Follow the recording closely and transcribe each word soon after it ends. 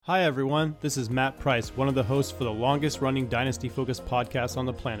Hi everyone, this is Matt Price, one of the hosts for the longest running Dynasty-focused podcast on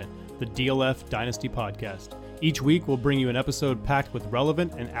the planet, the DLF Dynasty Podcast. Each week we'll bring you an episode packed with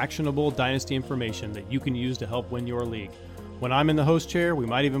relevant and actionable Dynasty information that you can use to help win your league. When I'm in the host chair, we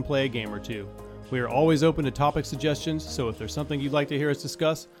might even play a game or two. We are always open to topic suggestions, so if there's something you'd like to hear us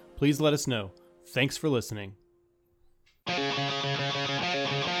discuss, please let us know. Thanks for listening.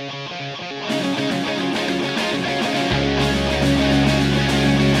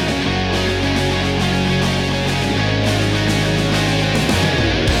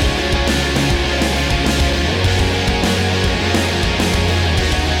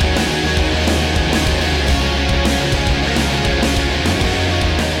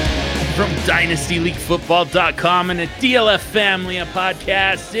 From DynastyLeagueFootball.com and the DLF Family of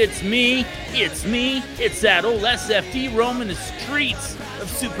Podcasts, it's me, it's that old SFD roaming the streets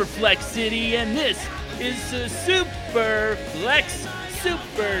of SuperFlex City, and this is the SuperFlex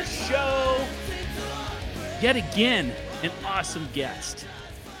Super Show. Yet again, an awesome guest.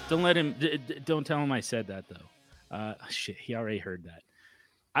 Don't tell him I said that, though. Shit, he already heard that.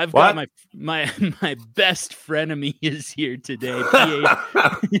 I've got my best frenemy is here today.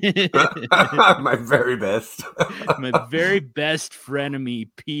 My very best. My very best frenemy,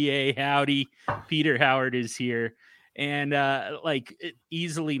 PA Howdy. Peter Howard is here. And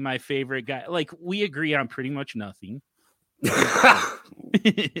easily my favorite guy. Like, we agree on pretty much nothing.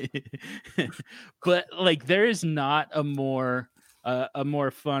 But like, there is not a more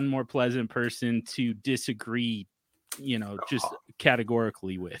fun, more pleasant person to disagree, just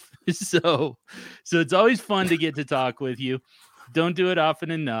categorically with. So it's always fun to get to talk with you. Don't do it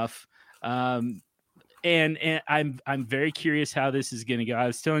often enough. And I'm very curious how this is going to go. I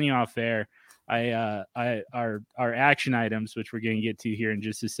was telling you off air, our action items, which we're going to get to here in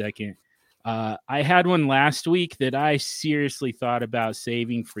just a second. I had one last week that I seriously thought about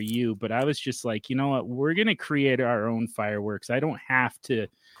saving for you, but I was just like, you know what? We're going to create our own fireworks. I don't have to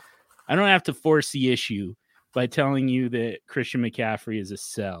force the issue by telling you that Christian McCaffrey is a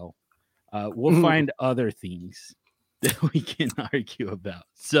sell. We'll find other things that we can argue about.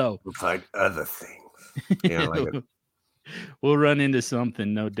 So we'll find other things. Yeah, we'll run into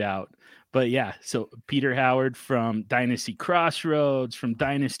something, no doubt. But yeah, so Peter Howard from Dynasty Crossroads, from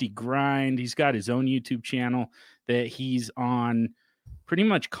Dynasty Grind. He's got his own YouTube channel that he's on pretty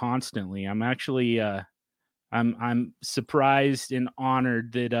much constantly. I'm actually I'm surprised and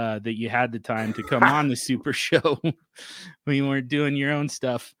honored that you had the time to come on the Super Show when you weren't doing your own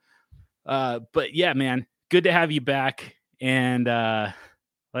stuff. But yeah, man, good to have you back. And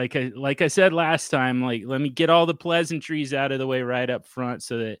like I said last time, like, let me get all the pleasantries out of the way right up front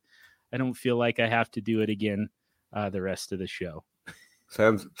so that I don't feel like I have to do it again the rest of the show.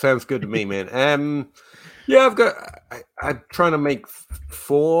 Sounds good to me, man. Yeah, I'm trying to make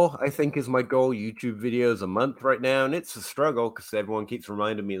 4, I think is my goal, YouTube videos a month right now. And it's a struggle because everyone keeps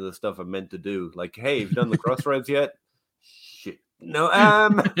reminding me of the stuff I'm meant to do. Like, hey, have you done the Crossroads yet? Shit. No,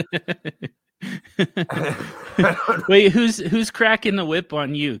 Wait, who's cracking the whip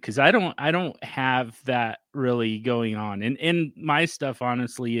on you? Because I don't have that really going on. And my stuff,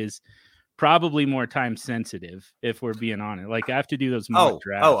 honestly, is probably more time sensitive, if we're being honest. Like, I have to do those mock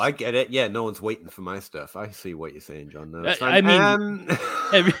drafts. Oh, I get it. Yeah, no one's waiting for my stuff. I see what you're saying, John. No, I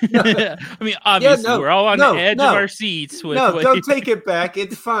mean, obviously, we're all on the edge of our seats. Don't take it back.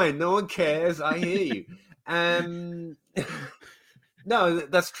 It's fine. No one cares. I hear you. No,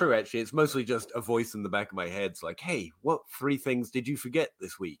 that's true, actually. It's mostly just a voice in the back of my head. It's like, hey, what 3 things did you forget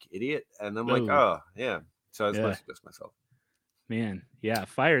this week, idiot? And I'm like, oh, yeah. So it's mostly just myself. Man, yeah,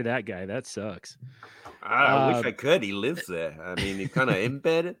 fire that guy. That sucks. I wish I could. He lives there. I mean, he's kind of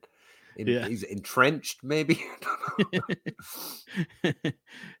embedded. He's entrenched, maybe.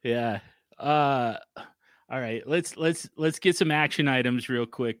 Yeah. All right. Let's get some action items real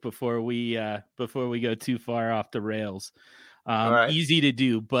quick before we go too far off the rails. Right. Easy to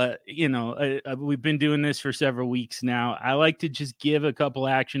do, but we've been doing this for several weeks now. I like to just give a couple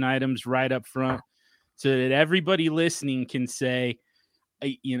action items right up front, so that everybody listening can say,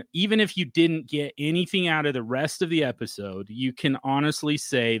 even if you didn't get anything out of the rest of the episode, you can honestly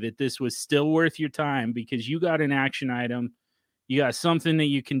say that this was still worth your time because you got an action item. You got something that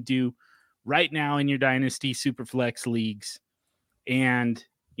you can do right now in your Dynasty SuperFlex leagues. And,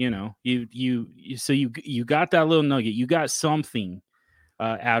 you got that little nugget. You got something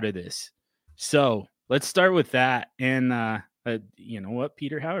out of this. So let's start with that. And, you know what,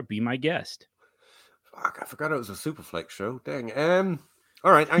 Peter Howard, be my guest. Fuck, I forgot it was a SuperFlex show. Dang.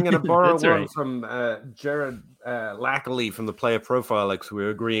 All right, I'm going to borrow That's one right. from Jared Lackley from the Player Profile, because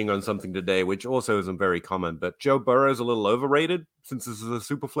we're agreeing on something today, which also isn't very common. But Joe Burrow's a little overrated since this is a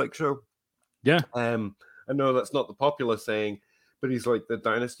SuperFlex show. Yeah. I know that's not the popular saying, but he's like the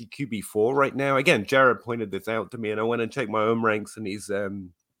Dynasty QB4 right now. Again, Jared pointed this out to me, and I went and checked my own ranks, and he's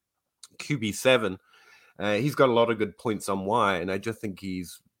QB7. He's got a lot of good points on why, and I just think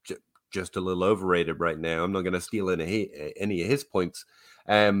he's just a little overrated right now. I'm not going to steal any of his points.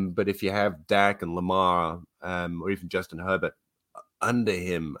 But if you have Dak and Lamar, or even Justin Herbert under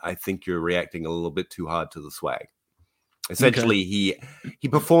him, I think you're reacting a little bit too hard to the swag. Essentially, he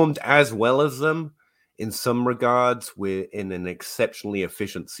performed as well as them in some regards. We're in an exceptionally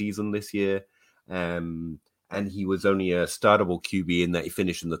efficient season this year. And he was only a startable QB in that he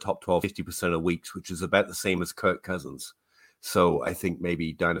finished in the top 12 50% of weeks, which is about the same as Kirk Cousins. So I think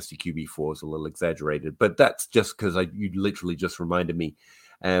maybe Dynasty QB4 is a little exaggerated, but that's just because you literally just reminded me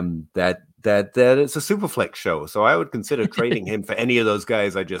that it's a SuperFlex show. So I would consider trading him for any of those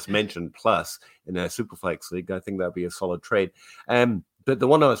guys I just mentioned, plus in a SuperFlex league. I think that'd be a solid trade. But the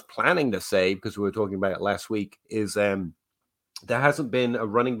one I was planning to say, because we were talking about it last week, is there hasn't been a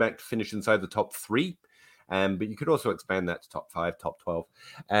running back to finish inside the top 3. But you could also expand that to top 5, top 12.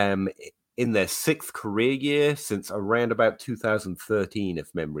 In their 6th career year since around about 2013,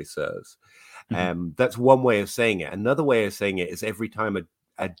 if memory serves. That's one way of saying it. Another way of saying it is every time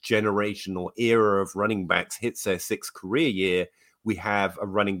a generational era of running backs hits their 6th career year, we have a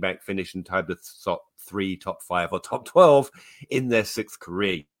running back finish inside the top 3, top 5, or top 12 in their 6th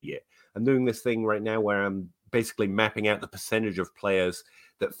career year. I'm doing this thing right now where I'm basically mapping out the percentage of players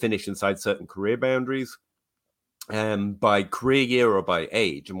that finish inside certain career boundaries by career year or by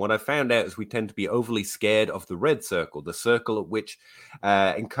age. And what I found out is we tend to be overly scared of the red circle, the circle at which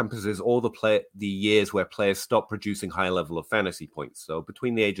encompasses all the years where players stop producing high level of fantasy points. So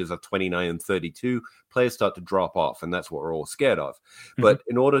between the ages of 29 and 32, players start to drop off, and that's what we're all scared of. But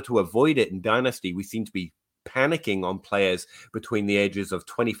in order to avoid it in Dynasty, we seem to be panicking on players between the ages of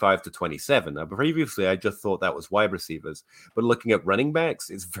 25 to 27. Now, previously, I just thought that was wide receivers, but looking at running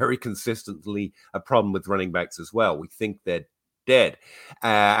backs, it's very consistently a problem with running backs as well. We think they're dead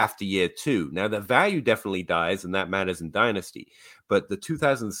after year 2. Now, the value definitely dies, and that matters in Dynasty, but the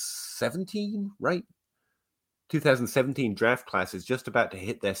 2017, right? 2017 draft class is just about to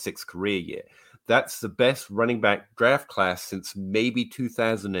hit their 6th career year. That's the best running back draft class since maybe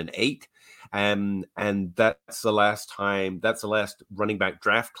 2008. And that's the last running back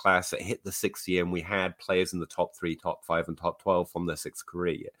draft class that hit the 6th year, and we had players in the top 3, top 5, and top 12 from their 6th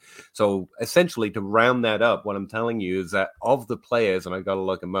career year. So essentially, to round that up, what I'm telling you is that of the players, and I got to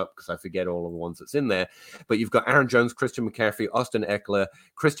look them up because I forget all of the ones that's in there, but you've got Aaron Jones, Christian McCaffrey, Austin Eckler,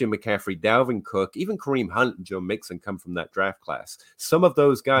 Christian McCaffrey, Dalvin Cook, even Kareem Hunt and Joe Mixon come from that draft class. Some of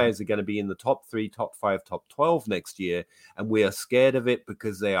those guys are going to be in the top 3, top 5, top 12 next year, and we are scared of it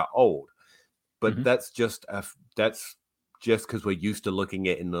because they are old. But that's just because we're used to looking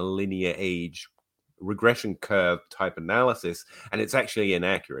at it in a linear age regression curve type analysis, and it's actually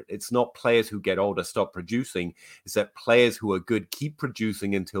inaccurate. It's not players who get older stop producing. It's that players who are good keep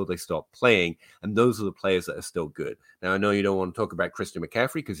producing until they stop playing, and those are the players that are still good. Now, I know you don't want to talk about Christian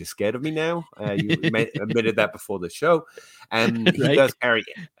McCaffrey because you're scared of me now. You admitted that before the show, and he does carry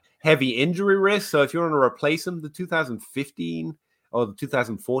heavy injury risk. So if you want to replace him, the 2015 or the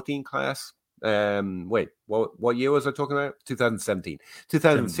 2014 class. What year was I talking about? 2017.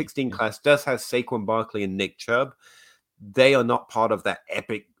 2016 class does have Saquon Barkley and Nick Chubb. They are not part of that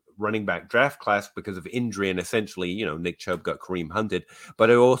epic running back draft class because of injury, and essentially, Nick Chubb got Kareem hunted. But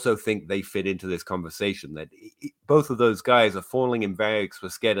I also think they fit into this conversation that both of those guys are falling in value because we're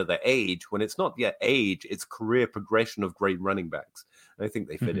scared of their age, when it's not yet age, it's career progression of great running backs. And I think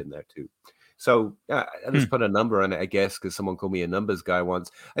they fit in there too. So let's put a number on it, I guess, because someone called me a numbers guy once.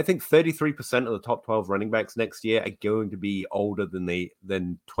 I think 33% of the top 12 running backs next year are going to be older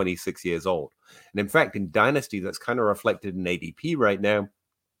than 26 years old. And in fact, in Dynasty, that's kind of reflected in ADP right now,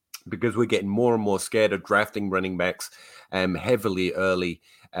 because we're getting more and more scared of drafting running backs heavily early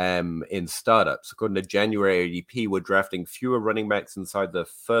in startups. According to January ADP, we're drafting fewer running backs inside the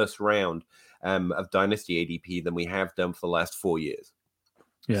first round of Dynasty ADP than we have done for the last 4 years.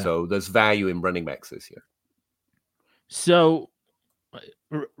 Yeah. So there's value in running backs this year. So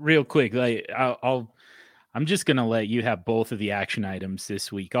real quick, I'm just going to let you have both of the action items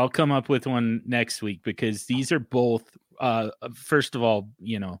this week. I'll come up with one next week because these are both, first of all,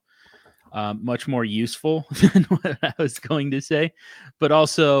 much more useful than what I was going to say, but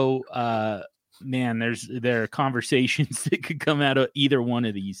also man, there are conversations that could come out of either one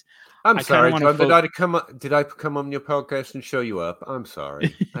of these. I'm sorry, John. Did I come on your podcast and show you up? I'm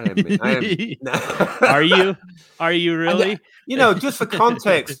sorry. I am. Are you really? Just for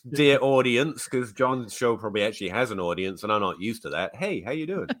context, dear audience, because John's show probably actually has an audience, and I'm not used to that. Hey, how you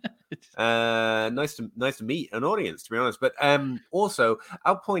doing? Nice to meet an audience, to be honest. But also,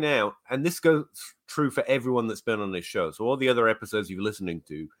 I'll point out, and this goes true for everyone that's been on this show. So all the other episodes you're listening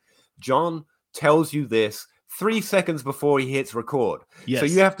to, John tells you this 3 seconds before he hits record. Yes. So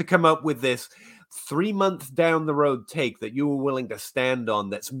you have to come up with this 3 months down the road take that you were willing to stand on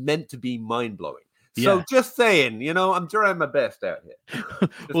that's meant to be mind-blowing. So just saying, I'm trying my best out here.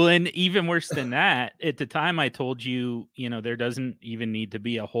 Well, and even worse than that, at the time I told you, there doesn't even need to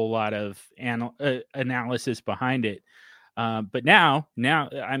be a whole lot of analysis behind it. But now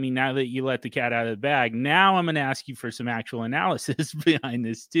that you let the cat out of the bag, now I'm going to ask you for some actual analysis behind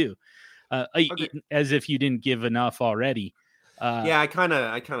this too. Okay. As if you didn't give enough already. I kind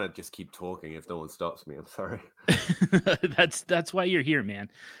of just keep talking if no one stops me. I'm sorry. That's why you're here, man.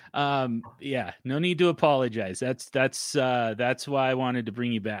 No need to apologize. That's why I wanted to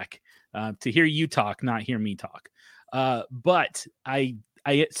bring you back, to hear you talk, not hear me talk. But I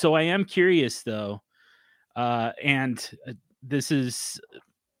am curious though. And this is,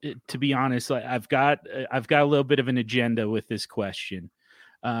 to be honest, I've got a little bit of an agenda with this question.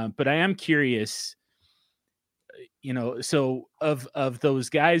 But I am curious, so of those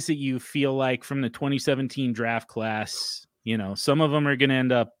guys that you feel like from the 2017 draft class, some of them are going to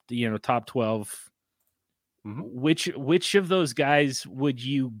end up, top 12. Mm-hmm. Which of those guys would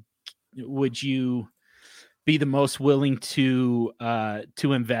you be the most willing to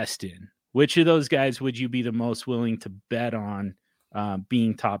invest in? Which of those guys would you be the most willing to bet on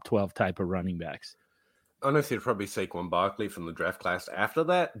being top 12 type of running backs? Honestly, I'd probably Saquon Barkley from the draft class after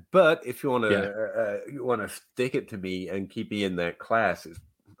that. But if you want to stick it to me and keep me in that class,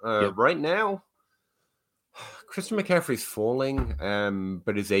 right now, Christian McCaffrey's falling,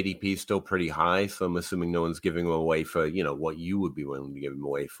 but his ADP is still pretty high. So I'm assuming no one's giving him away for what you would be willing to give him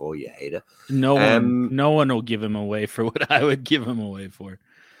away for, you hater. No one will give him away for what I would give him away for.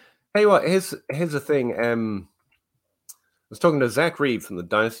 Hey, what? Here's the thing. I was talking to Zach Reed from the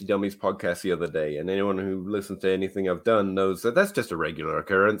Dynasty Dummies podcast the other day, and anyone who listens to anything I've done knows that that's just a regular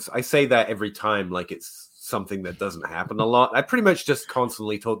occurrence. I say that every time like it's something that doesn't happen a lot. I pretty much just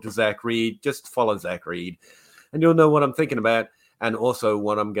constantly talk to Zach Reed. Just follow Zach Reed, and you'll know what I'm thinking about, and also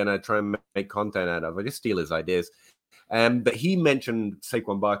what I'm going to try and make content out of. I just steal his ideas. But he mentioned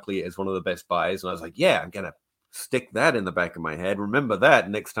Saquon Barkley as one of the best buys, and I was like, yeah, I'm going to stick that in the back of my head. Remember that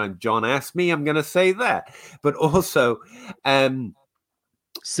next time John asks me, I'm going to say that. But also,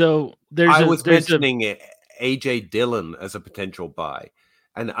 so I was mentioning AJ Dillon as a potential buy,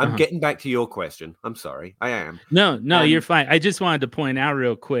 and I'm getting back to your question. I'm sorry, I am. No, you're fine. I just wanted to point out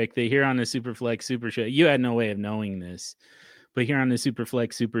real quick that here on the SuperFlex Super Show, you had no way of knowing this, but here on the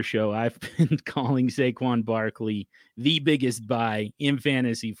SuperFlex Super Show, I've been calling Saquon Barkley the biggest buy in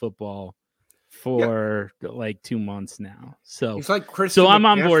fantasy football for like 2 months now. So it's like I'm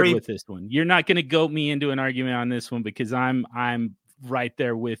on board with this one. You're not going to goat me into an argument on this one because I'm right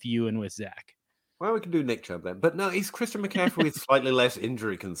there with you and with Zach. Well, we can do Nick Chubb then. But no, he's Christian McCaffrey with slightly less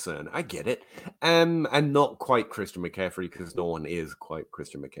injury concern. I get it. And not quite Christian McCaffrey because no one is quite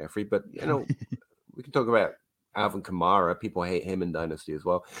Christian McCaffrey. But, we can talk about Alvin Kamara. People hate him in Dynasty as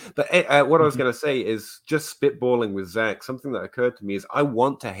well. But what I was going to say is just spitballing with Zach. Something that occurred to me is I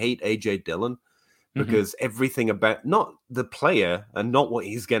want to hate AJ Dillon because everything about not the player and not what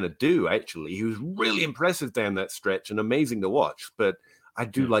he's going to do, actually. He was really impressive down that stretch and amazing to watch. But I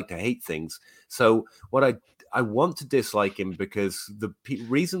do like to hate things. So what I want to dislike him because the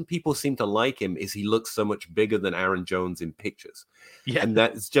reason people seem to like him is he looks so much bigger than Aaron Jones in pictures. Yeah. And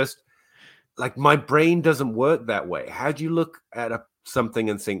that's just like my brain doesn't work that way. How do you look at something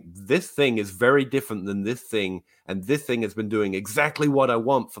and think this thing is very different than this thing, and this thing has been doing exactly what I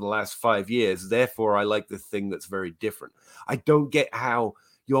want for the last 5 years. Therefore, I like this thing that's very different. I don't get how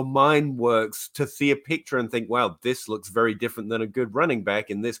your mind works to see a picture and think, wow, this looks very different than a good running back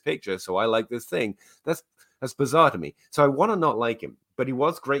in this picture. So I like this thing. That's bizarre to me. So I want to not like him, but he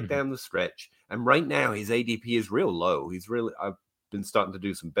was great down the stretch. And right now his ADP is real low. I've been starting to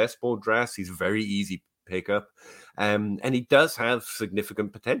do some best ball drafts. He's very easy pickup. And he does have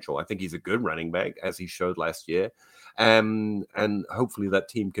significant potential. I think he's a good running back, as he showed last year. And hopefully that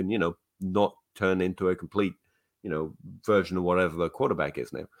team can, not turn into a complete, version of whatever the quarterback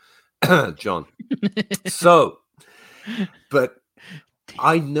is now. John. So, but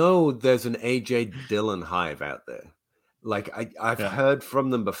I know there's an AJ Dillon hive out there. Like I've heard from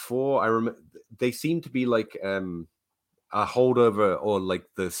them before. I remember they seem to be like a holdover or like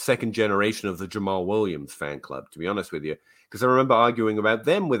the second generation of the Jamal Williams fan club, to be honest with you. Because I remember arguing about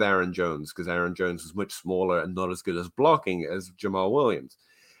them with Aaron Jones, because Aaron Jones was much smaller and not as good as blocking as Jamal Williams.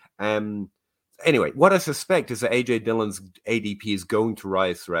 Anyway, what I suspect is that AJ Dillon's ADP is going to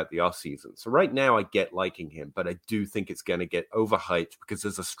rise throughout the offseason. So right now I get liking him, but I do think it's going to get overhyped because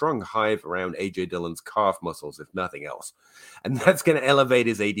there's a strong hive around AJ Dillon's calf muscles, if nothing else. And that's going to elevate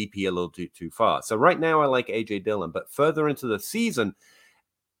his ADP a little too far. So right now I like AJ Dillon, but further into the season,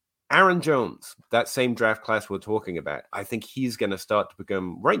 Aaron Jones, that same draft class we're talking about, I think he's going to start to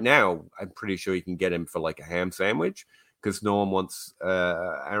become, right now, I'm pretty sure you can get him for like a ham sandwich, because no one wants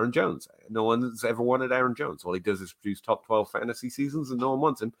Aaron Jones. No one's ever wanted Aaron Jones. All he does is produce top 12 fantasy seasons, and no one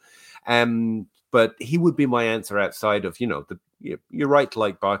wants him. But he would be my answer outside of, you're right to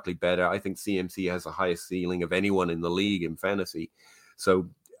like Barkley better. I think CMC has the highest ceiling of anyone in the league in fantasy. So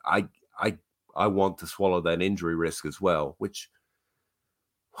I want to swallow that injury risk as well, which...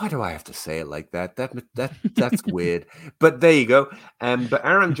 Why do I have to say it like that? That's weird. But there you go. But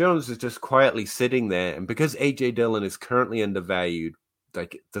Aaron Jones is just quietly sitting there. And because AJ Dillon is currently undervalued,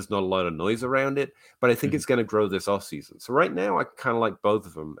 like there's not a lot of noise around it. But I think it's going to grow this offseason. So right now, I kind of like both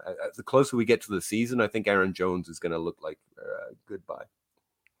of them. The closer we get to the season, I think Aaron Jones is going to look like goodbye.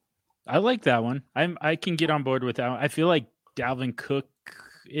 I like that one. I can get on board with that one. I feel like Dalvin Cook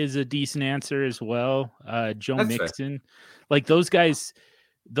is a decent answer as well. Joe That's Mixon. Fair. Like those guys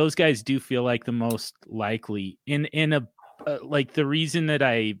do feel like the most likely in a like the reason that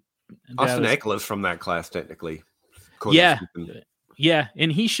Austin Eckler's from that class technically. Yeah,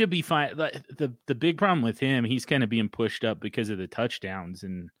 and he should be fine. The big problem with him, he's kind of being pushed up because of the touchdowns,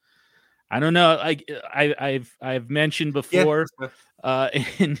 and I don't know. I've mentioned before,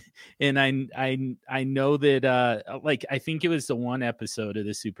 and I know that like I think it was the one episode of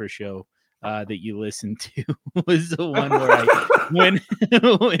the Super Show that you listened to was the one where I went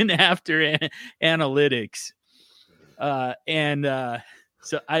after analytics.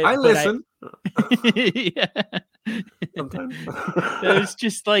 So I listen. Yeah. Sometimes. It was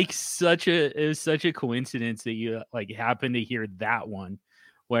just like such a coincidence that you like happened to hear that one,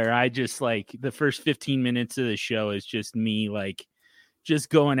 where I just like the first 15 minutes of the show is just me like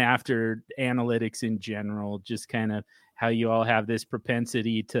just going after analytics in general, just kind of how you all have this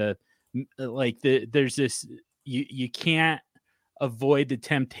propensity to like there's this you can't avoid the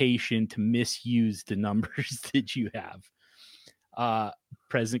temptation to misuse the numbers that you have.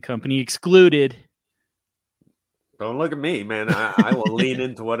 Present company excluded. Don't look at me, man. I will lean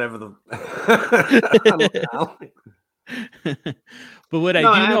into whatever the But what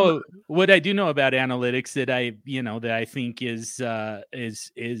I do know about analytics that I think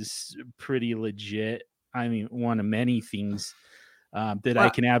is pretty legit. I mean, one of many things that I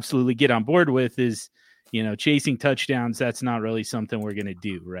can absolutely get on board with is, chasing touchdowns. That's not really something we're going to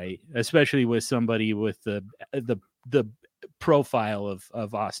do, right? Especially with somebody with the profile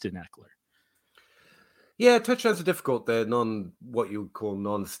of Austin Eckler. Yeah, touchdowns are difficult. They're what you would call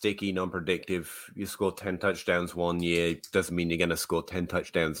non-sticky, non-predictive. You score 10 touchdowns one year, doesn't mean you're going to score 10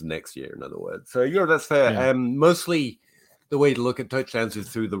 touchdowns next year, in other words. So, that's fair. Yeah. Mostly the way to look at touchdowns is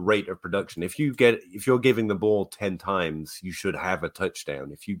through the rate of production. If you're giving the ball 10 times, you should have a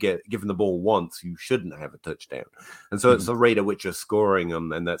touchdown. If you get given the ball once, you shouldn't have a touchdown. And so it's the rate at which you're scoring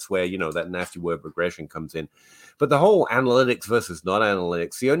them, and that's where, that nasty word regression comes in. But the whole analytics versus not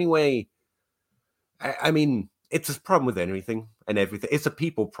analytics, the only way... I mean, it's a problem with anything and everything. It's a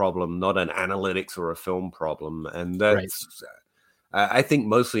people problem, not an analytics or a film problem. And that's, right. I think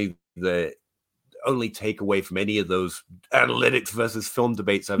mostly the only takeaway from any of those analytics versus film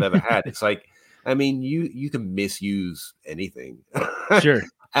debates I've ever had. It's like, I mean, you can misuse anything. Sure.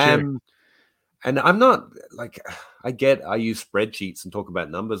 And I'm not like, I use spreadsheets and talk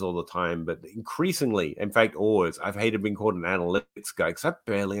about numbers all the time, but increasingly, in fact, always, I've hated being called an analytics guy because I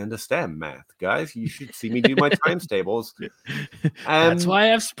barely understand math, guys. You should see me do my times tables. That's why I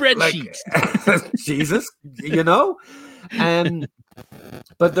have spreadsheets. Like, Jesus,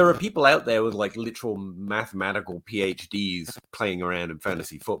 but there are people out there with like literal mathematical PhDs playing around in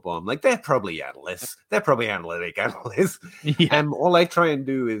fantasy football. I'm like, they're probably analysts. They're probably analytic analysts. Yeah. And all I try and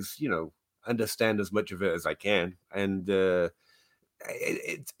do is, understand as much of it as I can, and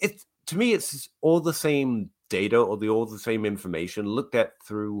it's to me it's all the same data or all the same information looked at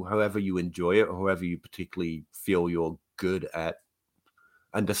through however you enjoy it or however you particularly feel you're good at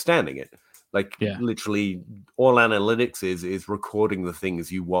understanding it. Like literally all analytics is recording the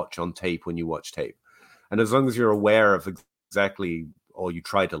things you watch on tape when you watch tape, and as long as you're aware of exactly, or you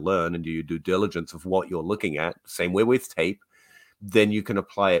try to learn and do your due diligence of what you're looking at, same way with tape, then you can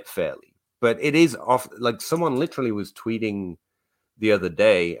apply it fairly. but it is off. Like someone literally was tweeting the other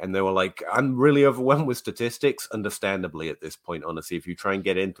day, and they were like, "I'm really overwhelmed with statistics." Understandably, at this point, honestly, if you try and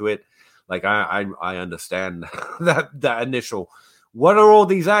get into it, like I understand that initial, what are all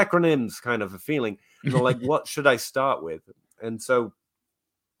these acronyms kind of a feeling. And they're like, what should I start with? And so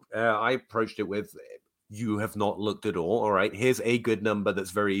I approached it with, you have not looked at all right, here's a good number that's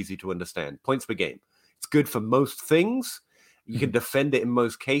very easy to understand. Points per game. It's good for most things. You can defend it in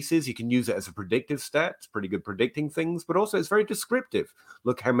most cases. You can use it as a predictive stat. It's pretty good predicting things, but also it's very descriptive.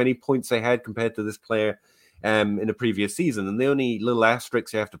 Look how many points they had compared to this player in a previous season. And the only little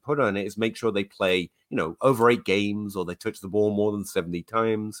asterisk you have to put on it is make sure they play, over 8 games, or they touch the ball more than 70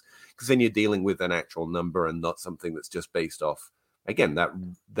 times, because then you're dealing with an actual number and not something that's just based off, again,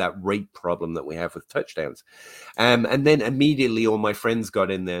 that rate problem that we have with touchdowns. And then immediately all my friends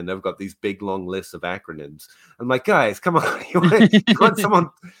got in there, and they've got these big, long lists of acronyms. I'm like, guys, come on. you want someone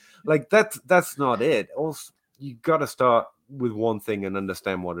like that's not it. Also, you got to start with one thing and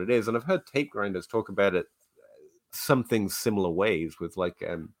understand what it is. And I've heard tape grinders talk about it some things similar ways, with like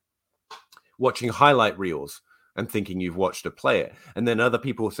watching highlight reels and thinking you've watched a player, and then other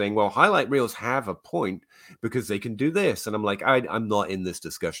people saying, well, highlight reels have a point because they can do this. And I'm like, I'm not in this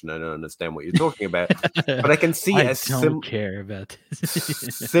discussion. I don't understand what you're talking about. But I can see I don't care about this.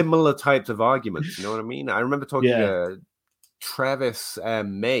 Similar types of arguments. You know what I mean? I remember talking to Travis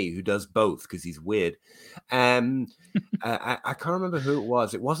May, who does both because he's weird. I can't remember who it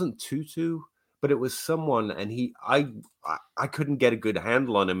was. It wasn't Tutu, but it was someone, and I couldn't get a good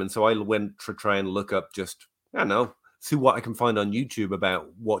handle on him. And so I went to try and look up just, I don't know, see what I can find on YouTube about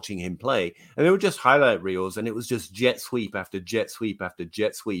watching him play. And they were just highlight reels, and it was just jet sweep after jet sweep after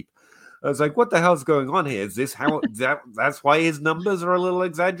jet sweep. I was like, what the hell's going on here? Is this how that's why his numbers are a little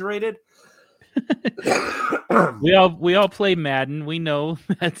exaggerated? We all play Madden. We know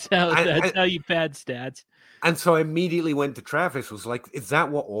that's how you pad stats. And so I immediately went to Travis, was like, is that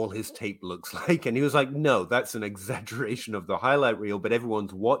what all his tape looks like? And he was like, no, that's an exaggeration of the highlight reel, but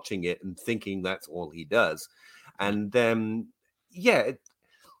everyone's watching it and thinking that's all he does. And as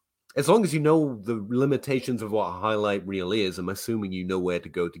long as you know the limitations of what a highlight reel is, I'm assuming you know where to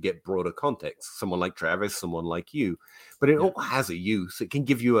go to get broader context. Someone like Travis, someone like you. But it all has a use. It can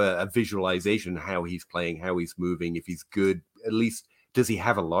give you a visualization of how he's playing, how he's moving, if he's good, at least. Does he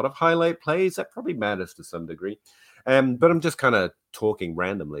have a lot of highlight plays? That probably matters to some degree. But I'm just kind of talking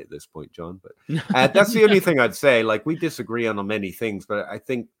randomly at this point, John. But that's the only thing I'd say. Like, we disagree on many things, but I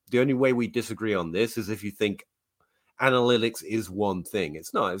think the only way we disagree on this is if you think analytics is one thing.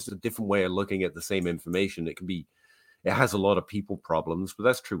 It's not. It's a different way of looking at the same information. It has a lot of people problems, but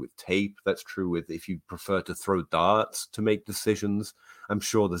that's true with tape. That's true with if you prefer to throw darts to make decisions. I'm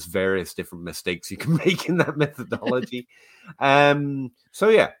sure there's various different mistakes you can make in that methodology. It's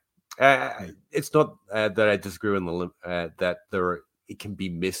not that I disagree on that it can be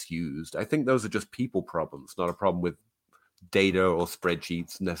misused. I think those are just people problems, not a problem with data or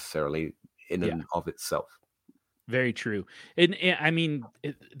spreadsheets necessarily in and of itself. Very true. And I mean,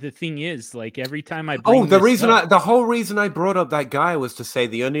 the thing is, like, every time I bring the whole reason I brought up that guy was to say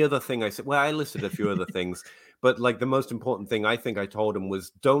the only other thing I said, well, I listed a few other things, but like the most important thing I think I told him was,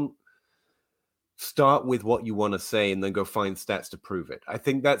 don't start with what you want to say and then go find stats to prove it. I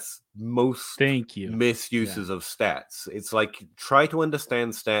think that's most misuses of stats. It's like, try to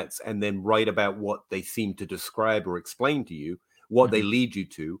understand stats and then write about what they seem to describe or explain to you, what they lead you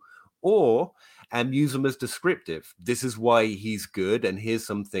to, or use them as descriptive. This is why he's good, and here's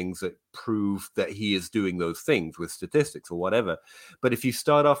some things that prove that he is doing those things with statistics or whatever. But if you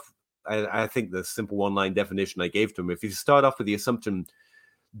start off, I think the simple one-line definition I gave to him, if you start off with the assumption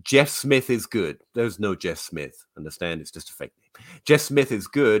Jeff Smith is good, there's no Jeff Smith. Understand? It's just a fake name. Jeff Smith is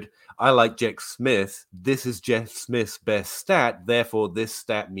good. I like Jeff Smith. This is Jeff Smith's best stat. Therefore, this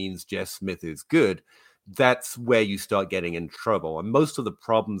stat means Jeff Smith is good. That's where you start getting in trouble. And most of the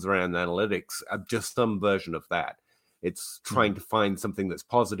problems around analytics are just some version of that. It's trying to find something that's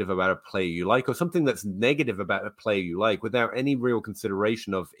positive about a player you like, or something that's negative about a player you like, without any real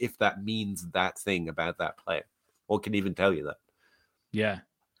consideration of if that means that thing about that player, or can even tell you that. Yeah.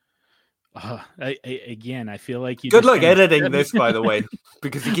 I feel like you. Good luck editing this, by the way,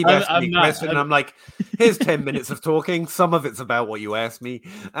 because you keep asking me questions, and I'm like, here's 10 minutes of talking. Some of it's about what you asked me.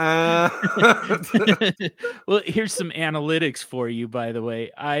 Well, here's some analytics for you, by the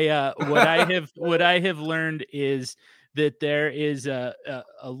way. What I have learned is that there is a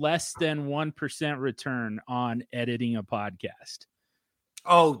less than 1% return on editing a podcast.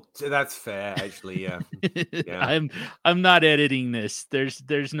 Oh, that's fair, actually. Yeah, yeah. I'm not editing this.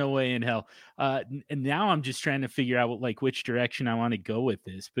 There's no way in hell. And now I'm just trying to figure out like which direction I want to go with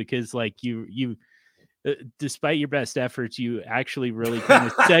this, because like you despite your best efforts, you actually really kind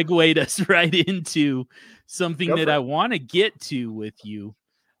of segued us right into something that I want to get to with you.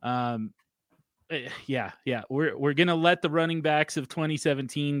 Yeah. We're gonna let the running backs of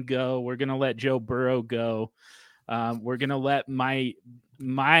 2017 go. We're gonna let Joe Burrow go. We're gonna let my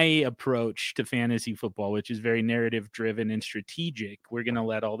approach to fantasy football, which is very narrative driven and strategic. We're gonna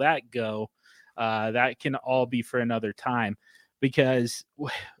let all that go. That can all be for another time, because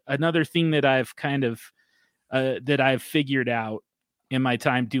another thing that I've kind of that I've figured out in my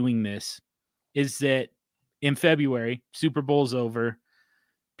time doing this is that in February, Super Bowl's over.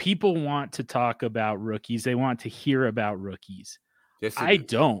 People want to talk about rookies. They want to hear about rookies. Yes, I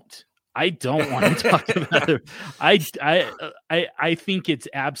don't want to talk about it. I think it's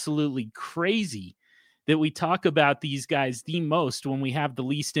absolutely crazy that we talk about these guys the most when we have the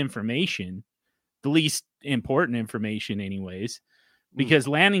least information, the least important information anyways, because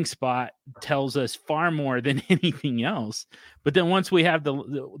landing spot tells us far more than anything else. But then once we have the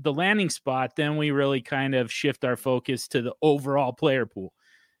landing spot, then we really kind of shift our focus to the overall player pool.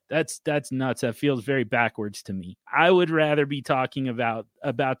 That's nuts. That feels very backwards to me. I would rather be talking about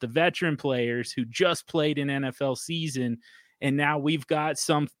the veteran players who just played an NFL season, and now we've got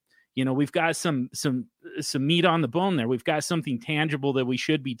some meat on the bone there. We've got something tangible that we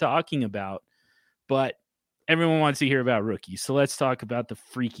should be talking about. But everyone wants to hear about rookies, so let's talk about the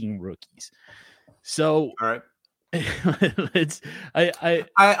freaking rookies. So, all right. I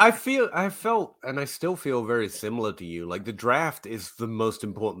felt and I still feel very similar to you. Like, the draft is the most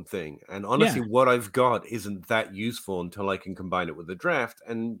important thing, and honestly, what I've got isn't that useful until I can combine it with the draft.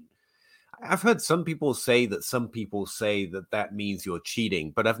 And I've heard some people say that means you're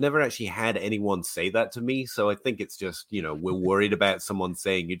cheating, but I've never actually had anyone say that to me. So I think it's just, we're worried about someone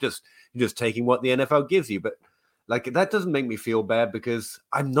saying you're just taking what the NFL gives you. But like, that doesn't make me feel bad, because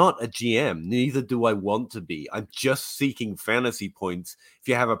I'm not a GM. Neither do I want to be. I'm just seeking fantasy points. If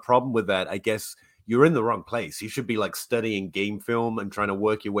you have a problem with that, I guess you're in the wrong place. You should be like studying game film and trying to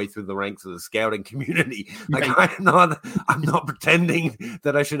work your way through the ranks of the scouting community. Like, right. I'm not pretending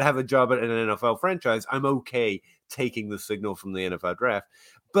that I should have a job at an NFL franchise. I'm okay taking the signal from the NFL draft.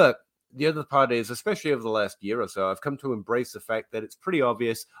 But the other part is, especially over the last year or so, I've come to embrace the fact that it's pretty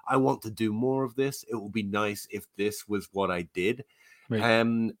obvious I want to do more of this. It would be nice if this was what I did. Right.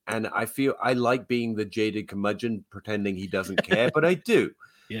 And I feel I like being the jaded curmudgeon pretending he doesn't care, but I do.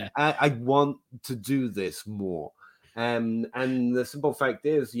 Yeah, I want to do this more. And the simple fact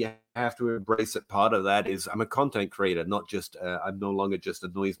is, you have to embrace it. Part of that is I'm a content creator, not just I'm no longer just a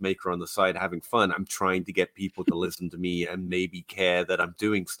noisemaker on the side having fun. I'm trying to get people to listen to me and maybe care that I'm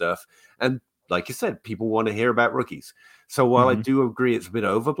doing stuff. And like you said, people want to hear about rookies. So while I do agree it's a bit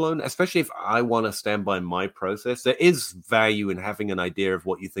overblown, especially if I want to stand by my process, there is value in having an idea of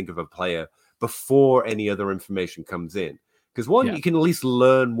what you think of a player before any other information comes in. Because you can at least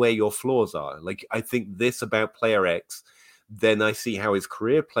learn where your flaws are. Like, I think this about player X, then I see how his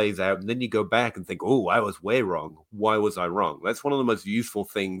career plays out, and then you go back and think, oh, I was way wrong. Why was I wrong? That's one of the most useful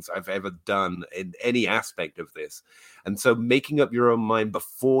things I've ever done in any aspect of this. And so making up your own mind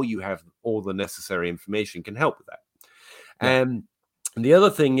before you have all the necessary information can help with that. Yeah. And the other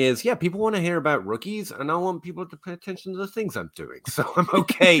thing is, people want to hear about rookies, and I want people to pay attention to the things I'm doing. So I'm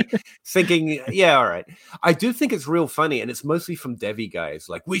okay thinking, all right. I do think it's real funny, and it's mostly from Devy guys.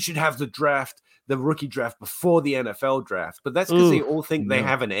 Like, we should have the rookie draft before the NFL draft. But that's because they all think they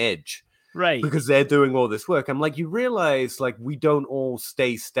have an edge. Right. Because they're doing all this work. I'm like, you realize, like, we don't all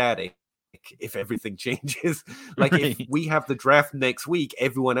stay static if everything changes. Like, if we have the draft next week,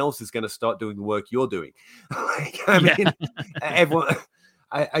 everyone else is going to start doing the work you're doing. Like, I mean, everyone.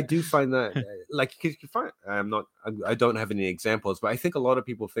 I do find that, like, because you find I don't have any examples, but I think a lot of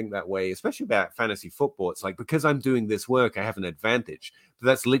people think that way, especially about fantasy football. It's like, because I'm doing this work, I have an advantage. But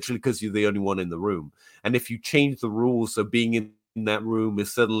that's literally because you're the only one in the room. And if you change the rules, so being in that room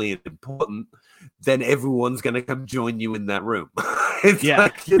is suddenly important, then everyone's going to come join you in that room. It's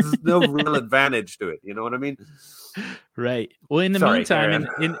like, there's no real advantage to it. You know what I mean? Right. Well, in the meantime,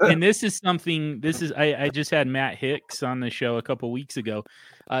 and this is something, I just had Matt Hicks on the show a couple weeks ago.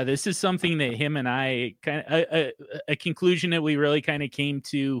 This is something that him and I a conclusion that we really kind of came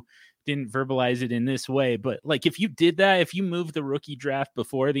to, didn't verbalize it in this way, but like, if you did that, if you moved the rookie draft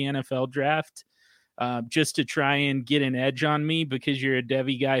before the NFL draft, just to try and get an edge on me because you're a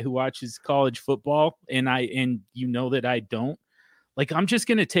Devy guy who watches college football, and you know that I don't. Like, I'm just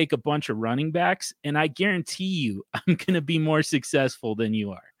going to take a bunch of running backs, and I guarantee you I'm going to be more successful than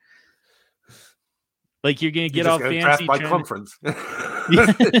you are. Like, you're going to get all fancy by conference. Well,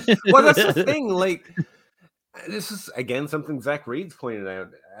 that's the thing. Like, this is, again, something Zach Reed's pointed out.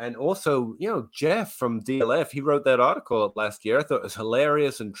 And also, Jeff from DLF, he wrote that article last year. I thought it was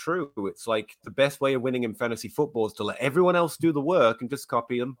hilarious and true. It's like the best way of winning in fantasy football is to let everyone else do the work and just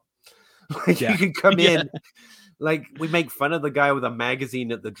copy them. Like, you can come in. Like, we make fun of the guy with a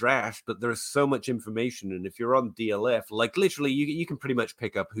magazine at the draft, but there's so much information. And if you're on DLF, like, literally, you can pretty much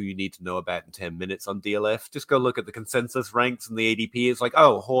pick up who you need to know about in 10 minutes on DLF. Just go look at the consensus ranks and the ADP. It's like,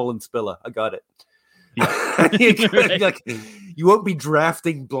 oh, Hall and Spiller. I got it. Yeah. Like, you won't be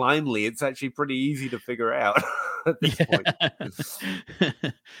drafting blindly. It's actually pretty easy to figure out at this point.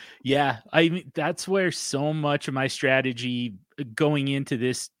 Yeah. I mean, that's where so much of my strategy going into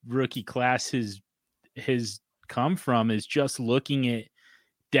this rookie class has come from, is just looking at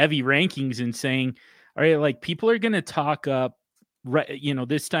Devy rankings and saying, all right, like, people are going to talk up,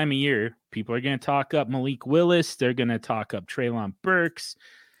 this time of year, people are going to talk up Malik Willis. They're going to talk up Treylon Burks.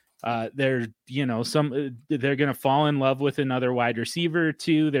 They're going to fall in love with another wide receiver or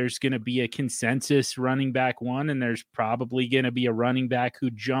two. There's going to be a consensus running back one, and there's probably going to be a running back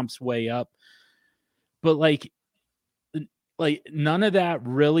who jumps way up. But like none of that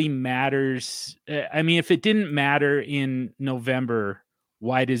really matters. I mean, if it didn't matter in November,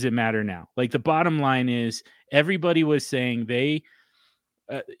 why does it matter now? Like, the bottom line is, everybody was saying the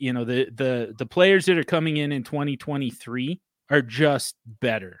players that are coming in 2023 are just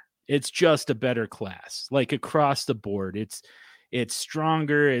better. It's just a better class, like, across the board. It's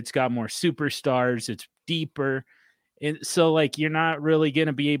stronger. It's got more superstars. It's deeper. And so, like, you're not really going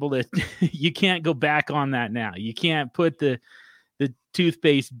to be able to, you can't go back on that now. You can't put the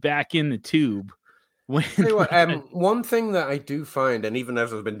toothpaste back in the tube. One thing that I do find, and even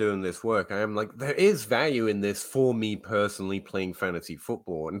as I've been doing this work, I am like, there is value in this for me personally playing fantasy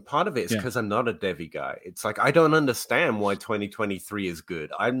football. And part of it is because I'm not a Devy guy. It's like, I don't understand why 2023 is good.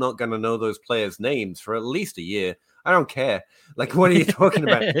 I'm not going to know those players' names for at least a year. I don't care. Like, what are you talking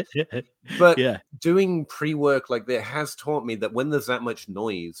about? But doing pre-work like that has taught me that when there's that much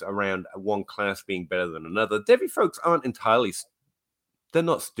noise around one class being better than another, Devy folks aren't entirely, they're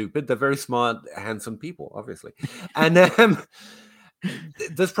not stupid. They're very smart, handsome people, obviously. And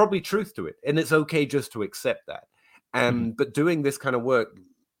there's probably truth to it. And it's okay just to accept that. But doing this kind of work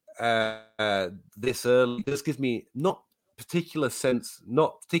this early, this gives me not particular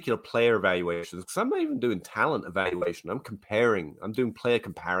player evaluations, because I'm not even doing talent evaluation. I'm doing player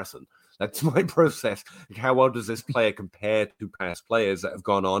comparison. That's my process. Like, how well does this player compare to past players that have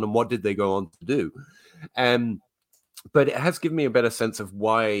gone on, and what did they go on to do? But it has given me a better sense of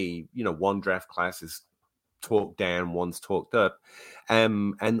why, one draft class is talked down, one's talked up.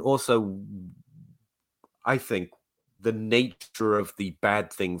 And also, I think the nature of the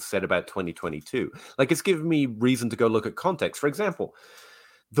bad things said about 2022. Like, it's given me reason to go look at context. For example,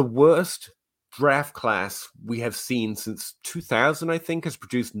 the worst draft class we have seen since 2000, I think, has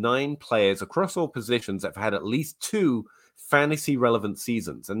produced 9 players across all positions that have had at least 2 fantasy relevant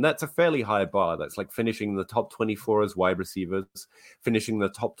seasons. And that's a fairly high bar. That's like finishing the top 24 as wide receivers, finishing the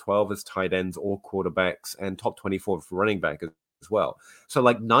top 12 as tight ends or quarterbacks, and top 24 for running back as well. So,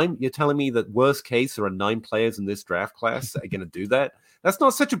 like, 9, you're telling me that worst case there are 9 players in this draft class that are going to do that? That's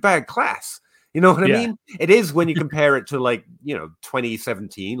not such a bad class. You know what I mean? It is when you compare it to, like,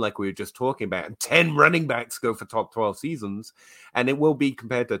 2017, like we were just talking about, and 10 running backs go for top 12 seasons, and it will be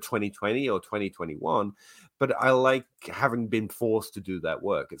compared to 2020 or 2021. But I like having been forced to do that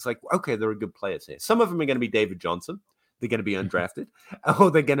work. It's like, okay, there are good players here. Some of them are going to be David Johnson. They're going to be undrafted.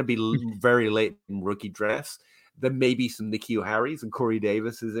 Or they're going to be very late in rookie drafts. There may be some N'Keal Harris and Corey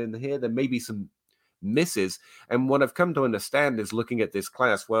Davis is in here. There may be some misses. And what I've come to understand is, looking at this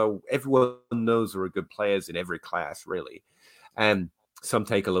class, well, everyone knows there are good players in every class, really. And some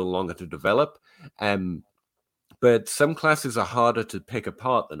take a little longer to develop. But some classes are harder to pick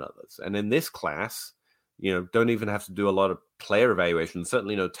apart than others. And in this class, don't even have to do a lot of player evaluation,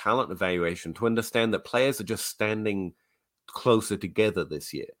 certainly no talent evaluation, to understand that players are just standing closer together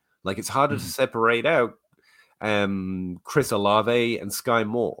this year. Like, it's harder to separate out Chris Olave and Sky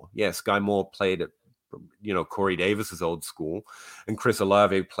Moore. Yeah, Sky Moore played at Corey Davis's old school, and Chris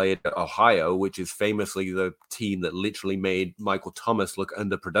Olave played at Ohio, which is famously the team that literally made Michael Thomas look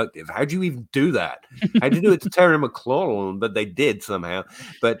underproductive. How do you even do that? How'd you do it to Terry McLaurin? But they did somehow.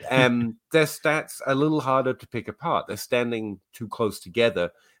 But their stats are a little harder to pick apart. They're standing too close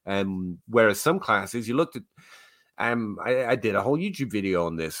together. Whereas some classes, you looked at, I did a whole YouTube video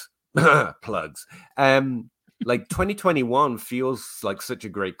on this, plugs. Like 2021 feels like such a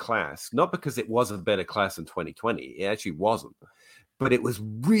great class, not because it was a better class than 2020. It actually wasn't, but it was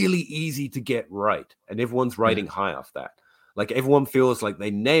really easy to get right. And everyone's riding high off that. Like everyone feels like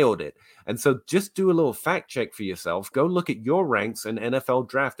they nailed it. And so just do a little fact check for yourself. Go look at your ranks in NFL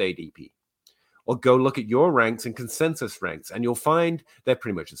draft ADP, or go look at your ranks and consensus ranks, and you'll find they're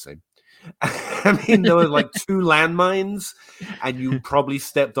pretty much the same. I mean, there were like 2 landmines, and you probably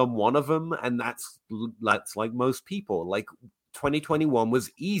stepped on one of them, and that's like most people. Like 2021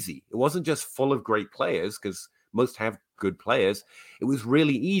 was easy. It wasn't just full of great players, because most have good players. It was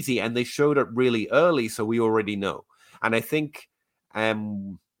really easy, and they showed up really early, so we already know. And I think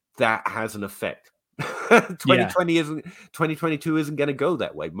that has an effect. 2022 isn't going to go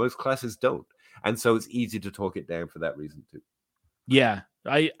that way. Most classes don't. And so it's easy to talk it down for that reason too. Yeah,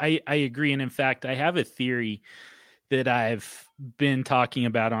 I agree. And in fact, I have a theory that I've been talking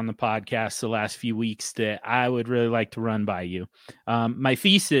about on the podcast the last few weeks that I would really like to run by you. My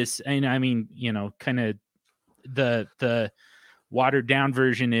thesis, and I mean, kind of the watered down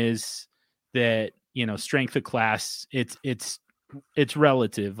version is that, strength of class, it's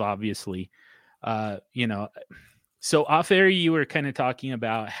relative, obviously. So off air, you were kind of talking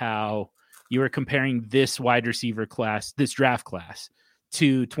about how you were comparing this wide receiver class, this draft class,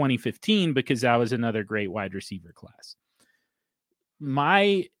 to 2015 because that was another great wide receiver class.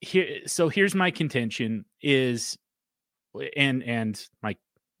 Here's my contention is, and my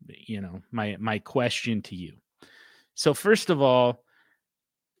question to you. So first of all,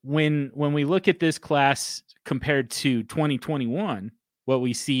 when we look at this class compared to 2021, what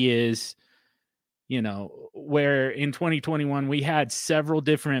we see is, where in 2021 we had several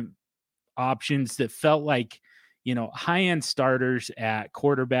different options that felt like, high-end starters at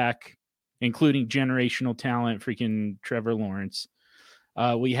quarterback, including generational talent, freaking Trevor Lawrence.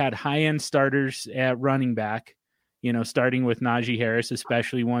 We had high-end starters at running back, starting with Najee Harris,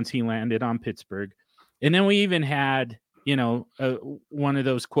 especially once he landed on Pittsburgh. And then we even had, one of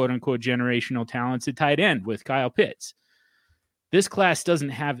those quote-unquote generational talents at tight end with Kyle Pitts. This class doesn't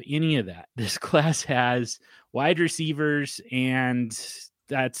have any of that. This class has wide receivers, and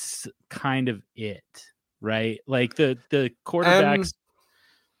that's kind of it, right? Like the quarterbacks,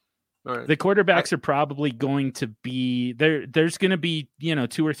 the quarterbacks are probably going to be there. There's going to be, 2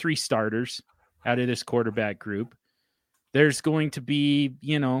 or 3 starters out of this quarterback group. There's going to be,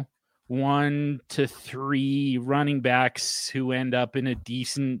 1 to 3 running backs who end up in a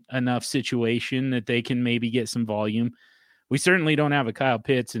decent enough situation that they can maybe get some volume. We certainly don't have a Kyle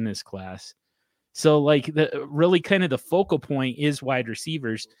Pitts in this class. So like really kind of the focal point is wide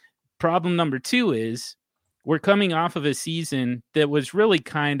receivers. Problem number 2 is we're coming off of a season that was really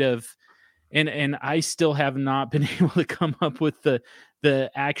kind of, and I still have not been able to come up with the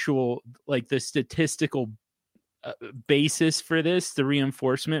actual, like the statistical basis for this, the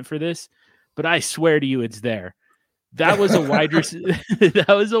reinforcement for this, but I swear to you, it's there. That was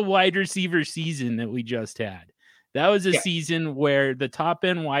a wide receiver season that we just had. That was a season where the top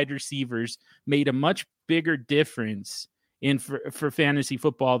end wide receivers made a much bigger difference for fantasy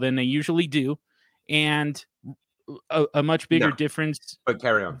football than they usually do, and a much bigger difference. But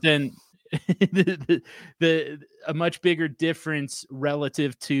carry on. Than a much bigger difference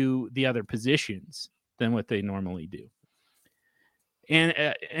relative to the other positions than what they normally do.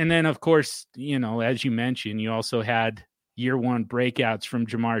 And then of course, as you mentioned, you also had year 1 breakouts from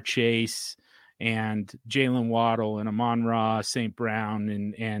Jamar Chase and Jalen Waddle and Amon-Ra St.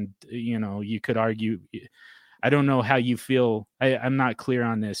 Brown. And you could argue, I don't know how you feel. I'm not clear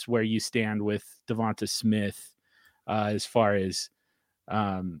on this, where you stand with Devonta Smith as far as,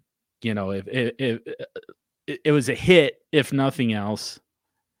 if it was a hit, if nothing else,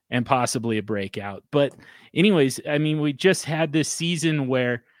 and possibly a breakout. But anyways, I mean, we just had this season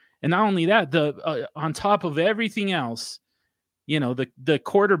where, and not only that, on top of everything else, the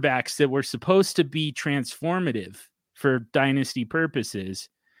quarterbacks that were supposed to be transformative for dynasty purposes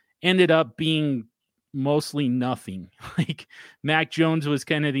ended up being mostly nothing. Like Mac Jones was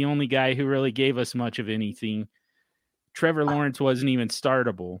kind of the only guy who really gave us much of anything. Trevor Lawrence wasn't even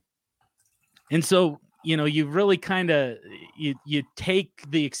startable. And so, you really kind of, you take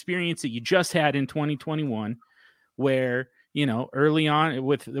the experience that you just had in 2021, where, early on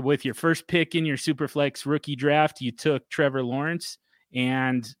with your first pick in your SuperFlex rookie draft, you took Trevor Lawrence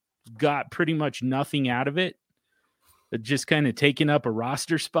and got pretty much nothing out of it, just kind of taking up a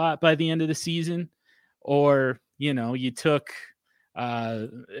roster spot by the end of the season. Or, you took,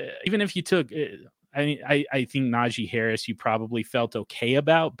 even if you took, I think Najee Harris, you probably felt okay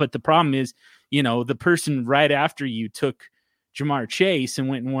about, but the problem is, the person right after you took Jamar Chase and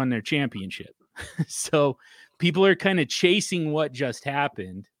went and won their championship. So people are kind of chasing what just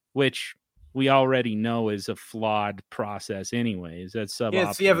happened, which we already know is a flawed process anyways. That's suboptimal.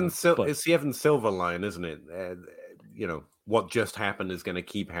 It's the Evan Silver line, isn't it? What just happened is going to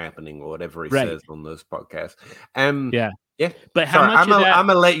keep happening, or whatever he says on those podcasts. Yeah. But Sorry, how much of that... I'm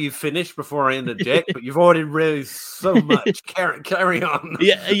gonna let you finish before I interject, but you've already really so much. Carry on.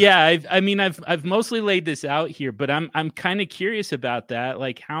 Yeah. I've mostly laid this out here, but I'm kind of curious about that.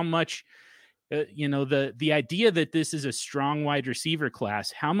 Like how much, the idea that this is a strong wide receiver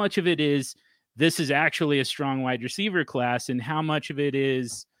class, how much of it is this is actually a strong wide receiver class, and how much of it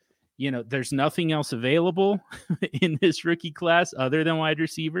is, there's nothing else available in this rookie class other than wide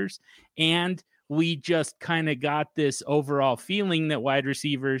receivers. And we just kind of got this overall feeling that wide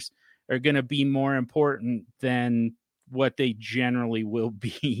receivers are going to be more important than what they generally will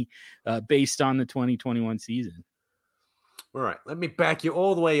be based on the 2021 season. All right. Let me back you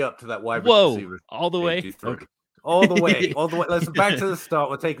all the way up to that wide receiver. All the way? Okay. All the way. Listen, back to the start.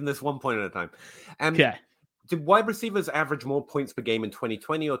 We're taking this one point at a time. Okay. Did wide receivers average more points per game in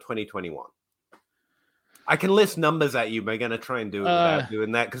 2020 or 2021? I can list numbers at you, but I'm going to try and do it without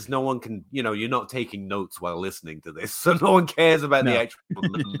doing that because no one can, you're not taking notes while listening to this. So no one cares about the actual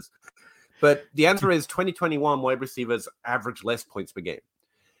numbers. But the answer is 2021 wide receivers average less points per game.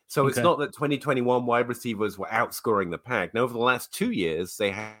 So it's not that 2021 wide receivers were outscoring the pack. Now, over the last 2 years,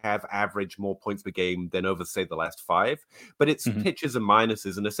 they have averaged more points per game than over, say, the last 5. But it's pitches and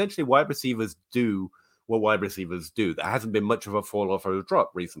minuses. And essentially, wide receivers do what wide receivers do. There hasn't been much of a fall off or a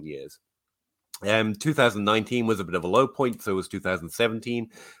drop recent years. 2019 was a bit of a low point, so was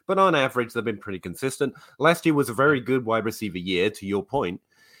 2017. But on average, they've been pretty consistent. Last year was a very good wide receiver year, to your point.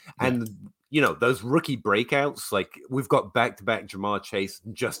 And, those rookie breakouts, like we've got back-to-back Jamar Chase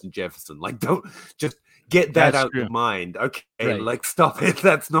and Justin Jefferson. Like, don't just get that out of your mind. Okay, like stop it.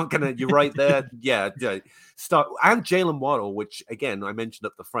 That's not going to, you're right there. Yeah. Stop. And Jalen Waddle, which, again, I mentioned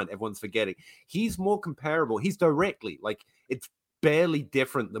up the front, everyone's forgetting. He's more comparable. He's directly, like, it's barely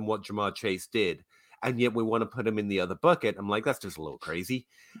different than what Jamar Chase did. And yet we want to put him in the other bucket. I'm like, that's just a little crazy.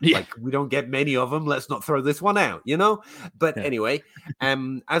 Yeah. Like, we don't get many of them. Let's not throw this one out, But anyway,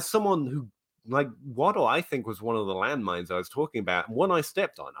 as someone who, like Waddle, I think was one of the landmines I was talking about. And one I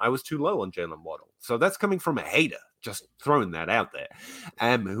stepped on. I was too low on Jalen Waddle. So that's coming from a hater, just throwing that out there,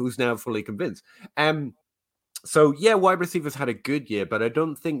 who's now fully convinced. So, yeah, wide receivers had a good year, but I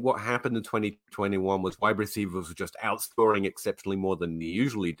don't think what happened in 2021 was wide receivers were just outscoring exceptionally more than they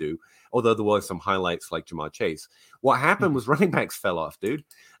usually do, although there were some highlights like Jamar Chase. What happened was running backs fell off, dude.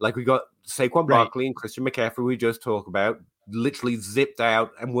 Like, we got Saquon Barkley and Christian McCaffrey we just talked about, literally zipped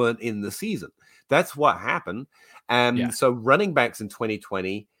out and weren't in the season. That's what happened. So running backs in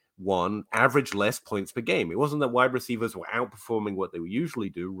 2021 average less points per game. It wasn't that wide receivers were outperforming what they usually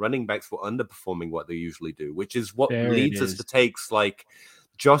do. Running backs were underperforming what they usually do, which is what leads us to takes like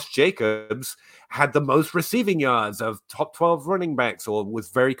Josh Jacobs had the most receiving yards of top 12 running backs or was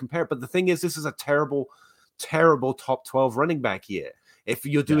very comparable. But the thing is, this is a terrible, terrible top 12 running back year. If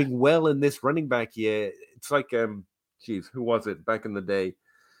you're doing well in this running back year, it's like, who was it back in the day?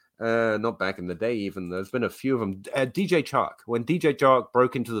 Not back in the day, even. There's been a few of them. DJ Chark. When DJ Chark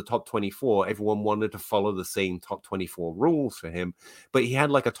broke into the top 24, everyone wanted to follow the same top 24 rules for him. But he had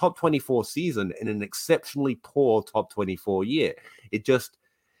like a top 24 season in an exceptionally poor top 24 year. It just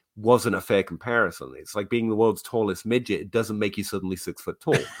wasn't a fair comparison. It's like being the world's tallest midget. It doesn't make you suddenly 6 foot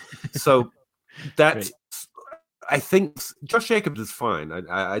tall. So that's, I think Josh Jacobs is fine.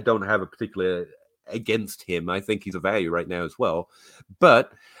 I don't have a particular against him. I think he's a value right now as well.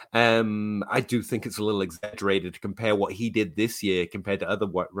 But I do think it's a little exaggerated to compare what he did this year compared to other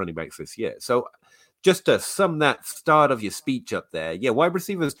running backs this year. So just to sum that start of your speech up there, wide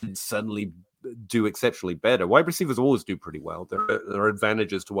receivers did suddenly do exceptionally better. Wide receivers always do pretty well. There are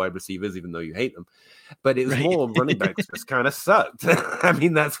advantages to wide receivers, even though you hate them. But it was more running backs just kind of sucked. I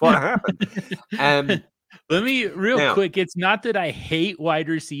mean, that's what happened. Let me quick. It's not that I hate wide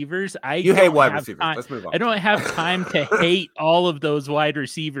receivers. You hate wide receivers. Let's move on. I don't have time to hate all of those wide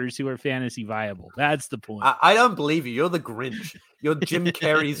receivers who are fantasy viable. That's the point. I don't believe you. You're the Grinch. You're Jim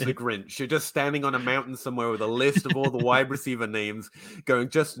Carrey's the Grinch. You're just standing on a mountain somewhere with a list of all the wide receiver names going,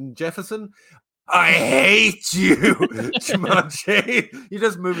 Justin Jefferson, I hate you. Jamar Chase. You're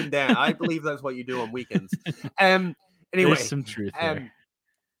just moving down. I believe that's what you do on weekends. Anyway. There's some truth there.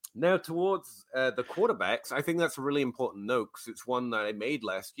 Now, towards the quarterbacks, I think that's a really important note because it's one that I made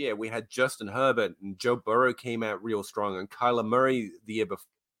last year. We had Justin Herbert and Joe Burrow came out real strong and Kyler Murray the year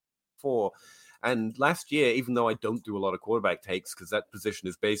before. And last year, even though I don't do a lot of quarterback takes, because that position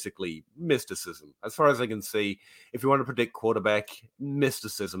is basically mysticism. As far as I can see, if you want to predict quarterback,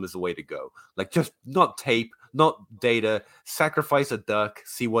 mysticism is the way to go. Like, just not tape, not data, sacrifice a duck,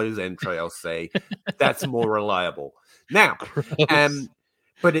 see what his entrails say. That's more reliable. Now,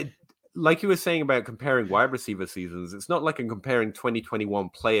 but it, like you were saying about comparing wide receiver seasons, it's not like I'm comparing 2021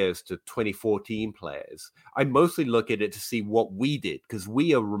 players to 2014 players. I mostly look at it to see what we did, because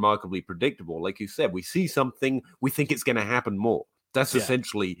we are remarkably predictable. Like you said, we see something, we think it's going to happen more. That's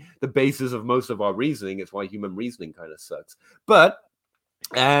essentially the basis of most of our reasoning. It's why human reasoning kind of sucks. But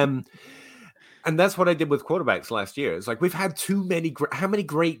and that's what I did with quarterbacks last year. It's like, we've had too many. How many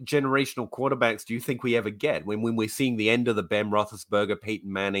great generational quarterbacks do you think we ever get when we're seeing the end of the Ben Roethlisberger,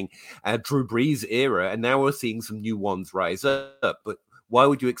 Peyton Manning, Drew Brees era, and now we're seeing some new ones rise up? But why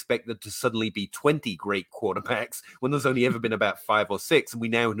would you expect there to suddenly be 20 great quarterbacks when there's only ever been about 5 or 6, and we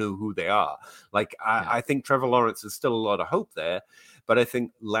now know who they are? Like, I think Trevor Lawrence is still a lot of hope there. But I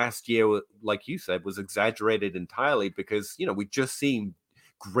think last year, like you said, was exaggerated entirely because, we just seen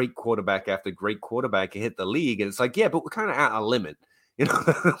great quarterback after great quarterback hit the league, and it's like, yeah, but we're kind of at our limit.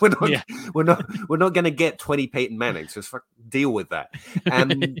 We're not going to get 20 Peyton Mannings. Just deal with that.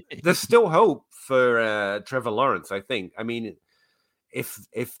 And there's still hope for Trevor Lawrence, I think. I mean,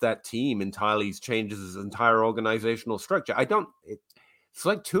 if that team entirely changes his entire organizational structure, it's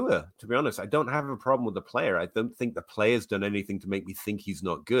like Tua, to be honest. I don't have a problem with the player. I don't think the player's done anything to make me think he's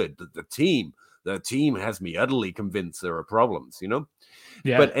not good. The team has me utterly convinced there are problems,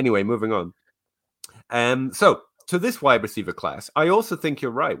 Yeah. But anyway, moving on. So to this wide receiver class, I also think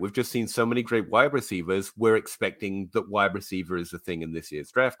you're right. We've just seen so many great wide receivers. We're expecting that wide receiver is the thing in this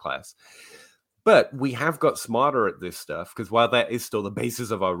year's draft class. But we have got smarter at this stuff, because while that is still the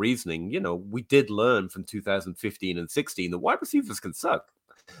basis of our reasoning, we did learn from 2015 and 16 that wide receivers can suck.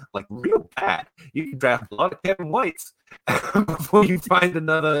 Like, real bad. You can draft a lot of Kevin Whites before you find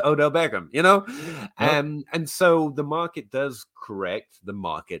another Odell Beckham, Yep. And so the market does correct the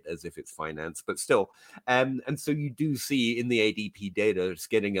market as if it's finance, but still. And so you do see in the ADP data, it's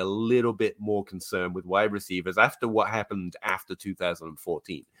getting a little bit more concerned with wide receivers after what happened after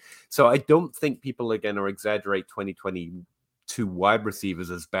 2014. So I don't think people are going to exaggerate 2022 wide receivers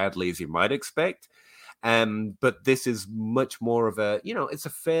as badly as you might expect. But this is much more of a, it's a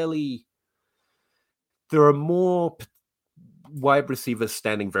fairly, there are more wide receivers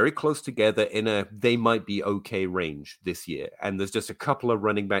standing very close together in a they might be okay range this year. And there's just a couple of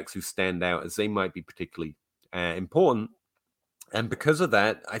running backs who stand out as they might be particularly important. And because of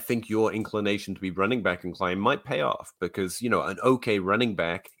that, I think your inclination to be running back inclined might pay off, because, an okay running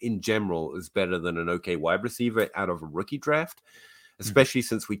back in general is better than an okay wide receiver out of a rookie draft. Especially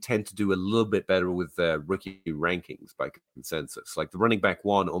since we tend to do a little bit better with rookie rankings by consensus. Like, the running back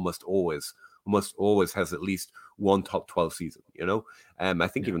one almost always has at least one top 12 season, I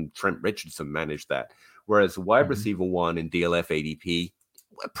think even Trent Richardson managed that. Whereas the wide receiver one in DLF ADP,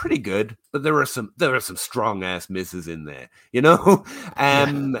 pretty good, but there are some strong ass misses in there,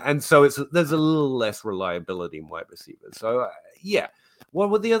 and so there's a little less reliability in wide receivers. So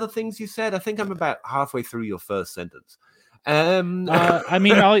what were the other things you said? I think I'm about halfway through your first sentence. I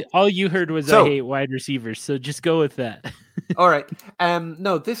mean, all you heard was I hate wide receivers, so just go with that. All right.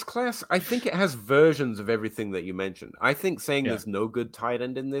 No, this class, I think it has versions of everything that you mentioned. I think saying there's no good tight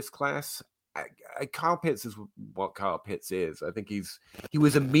end in this class, Kyle Pitts is what Kyle Pitts is. I think he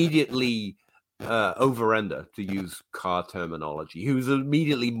was immediately over-under, to use car terminology. He was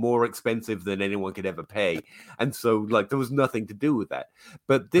immediately more expensive than anyone could ever pay. And so, there was nothing to do with that.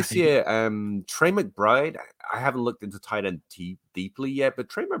 But this year, Trey McBride, I haven't looked into tight end deeply yet, but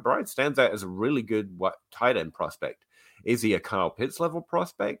Trey McBride stands out as a really good tight end prospect. Is he a Kyle Pitts level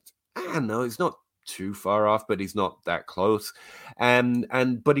prospect? No, he's not too far off, but he's not that close.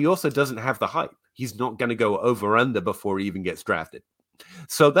 But he also doesn't have the hype. He's not going to go over-under before he even gets drafted.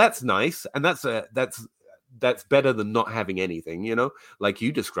 So that's nice, and that's better than not having anything, like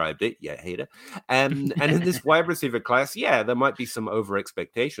you described it, hater. And in this wide receiver class, there might be some over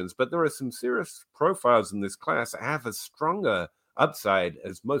expectations, but there are some serious profiles in this class that have a stronger upside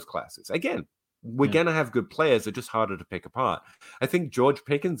as most classes. Again, we're going to have good players. They're just harder to pick apart. I think George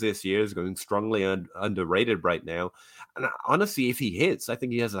Pickens this year is going strongly underrated right now. And honestly, if he hits, I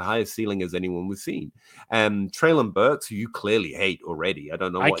think he has the highest ceiling as anyone we've seen. Treylon Burks, who you clearly hate already. I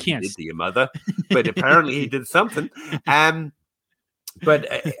don't know what he did to your mother, but apparently he did something. But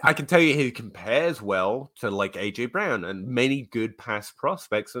I can tell you he compares well to A.J. Brown and many good past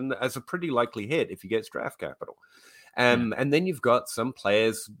prospects, and as a pretty likely hit if he gets draft capital. And then you've got some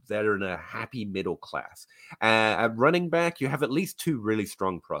players that are in a happy middle class. At running back, you have at least two really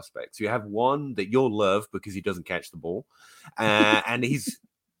strong prospects. You have one that you'll love because he doesn't catch the ball. And he's,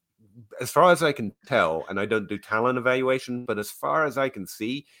 as far as I can tell, and I don't do talent evaluation, but as far as I can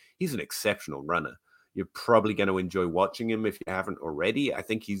see, he's an exceptional runner. You're probably going to enjoy watching him if you haven't already. I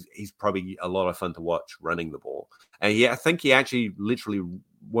think he's probably a lot of fun to watch running the ball. And I think he actually literally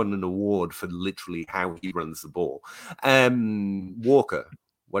won an award for literally how he runs the ball. Walker,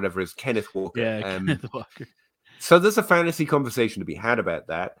 whatever it is, Kenneth Walker. Yeah, Kenneth Walker. So there's a fantasy conversation to be had about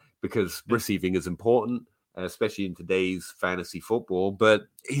that because receiving is important, especially in today's fantasy football, but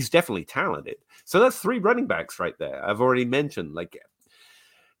he's definitely talented. So that's 3 running backs right there. I've already mentioned,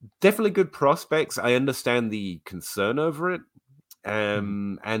 definitely good prospects. I understand the concern over it.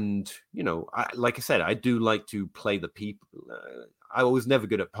 And, like I said, I do like to play the people. I was never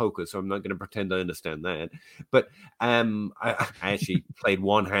good at poker, so I'm not going to pretend I understand that. But I actually played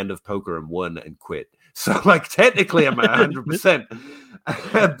one hand of poker and won and quit. So, technically, I'm at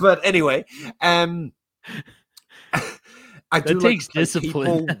 100%. But anyway, That takes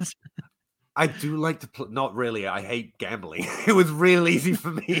discipline. I do like to play. Not really. I hate gambling. It was real easy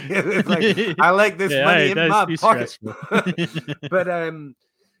for me. It's I like this money in my pocket. But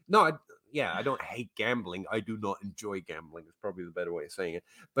no, I don't hate gambling. I do not enjoy gambling. Is probably the better way of saying it.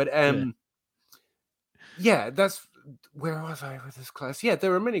 But that's where was I with this class? Yeah,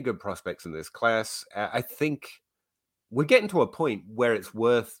 there are many good prospects in this class. I think we're getting to a point where it's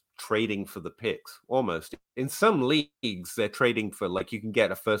worth trading for the picks almost. In some leagues, they're trading for you can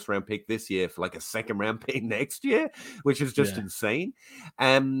get a first round pick this year for a second round pick next year, which is just insane.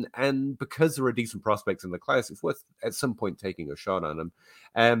 And because there are decent prospects in the class, it's worth at some point taking a shot on them.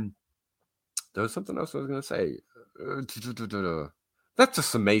 There was something else I was going to say. That's a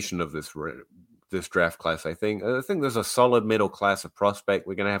summation of this draft class. I think there's a solid middle class of prospect.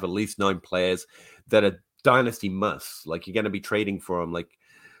 We're going to have at least 9 players that are dynasty musts. You're going to be trading for them.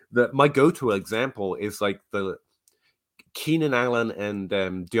 My go-to example is the Keenan Allen and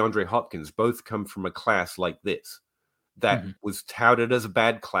DeAndre Hopkins both come from a class like this that was touted as a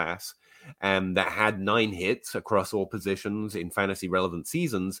bad class and that had 9 hits across all positions in fantasy relevant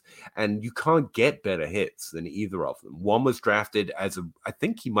seasons. And you can't get better hits than either of them. One was drafted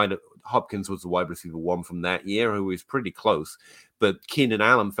Hopkins was the wide receiver 1 from that year, who was pretty close, but Keenan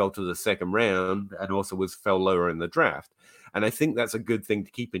Allen fell to the second round and also fell lower in the draft. And I think that's a good thing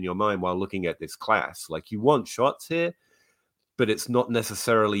to keep in your mind while looking at this class. You want shots here, but it's not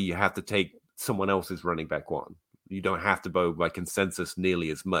necessarily you have to take someone else's running back 1. You don't have to go by consensus nearly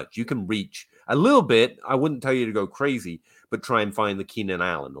as much. You can reach a little bit. I wouldn't tell you to go crazy, but try and find the Keenan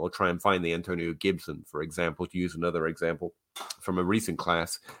Allen or try and find the Antonio Gibson, for example, to use another example from a recent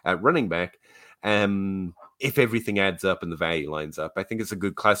class at running back. If everything adds up and the value lines up, I think it's a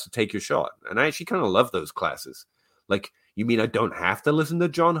good class to take your shot. And I actually kind of love those classes. You mean I don't have to listen to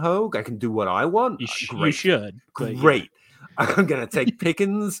John Hogue? I can do what I want? You should. Great. I'm going to take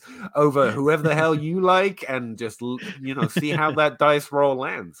Pickens over whoever the hell you like and just, see how that dice roll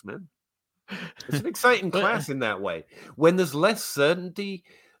lands, man. It's an exciting class in that way. When there's less certainty,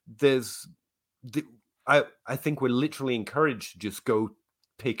 I think we're literally encouraged to just go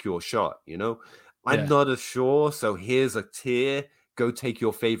pick your shot, I'm not as sure, so here's a tier. Go take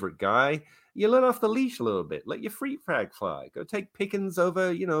your favorite guy. You let off the leash a little bit. Let your free frag fly. Go take Pickens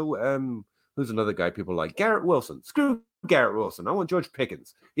over, who's another guy people like? Garrett Wilson. Screw Garrett Wilson. I want George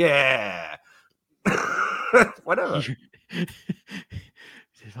Pickens. Yeah. Whatever.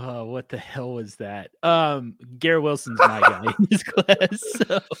 Oh, what the hell was that? Garrett Wilson's my guy in this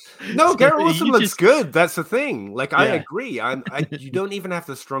class. No, Garrett Wilson looks good. That's the thing. I agree. You don't even have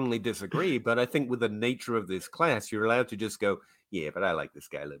to strongly disagree, but I think with the nature of this class, you're allowed to just go, yeah, but I like this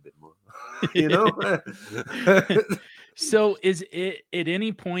guy a little bit more. So is it at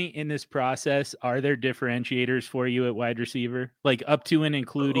any point in this process, are there differentiators for you at wide receiver? Up to and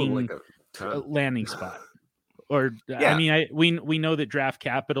including a landing spot? Or I mean, we know that draft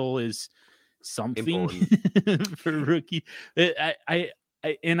capital is something for rookie. I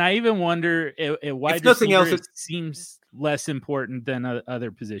even wonder at wide receiver, it seems less important than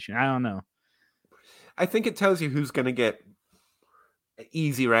other position. I don't know. I think it tells you who's going to get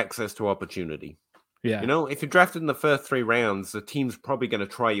easier access to opportunity. Yeah. If you're drafted in the first 3 rounds, the team's probably going to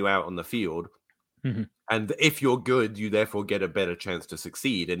try you out on the field. Mm-hmm. And if you're good, you therefore get a better chance to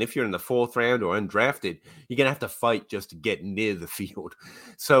succeed. And if you're in the 4th round or undrafted, you're going to have to fight just to get near the field.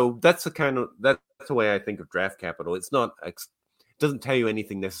 So that's the way I think of draft capital. It doesn't tell you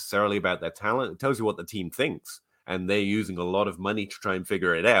anything necessarily about their talent. It tells you what the team thinks. and they're using a lot of money to try and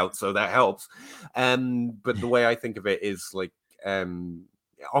figure it out, so that helps. But the way I think of it is like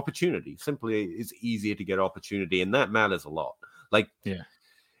opportunity. Simply, it's easier to get opportunity, and that matters a lot. Like, yeah,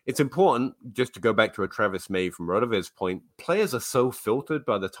 it's important, just to go back to a Travis May from Rotoviz point, players are so filtered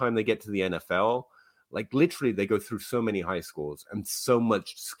by the time they get to the NFL. Like, literally, they go through so many high scores and so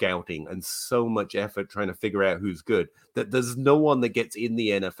much scouting and so much effort trying to figure out who's good that there's no one that gets in the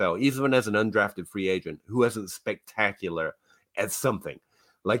NFL, even as an undrafted free agent, who isn't spectacular at something.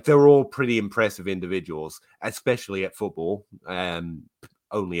 Like, they're all pretty impressive individuals, especially at football,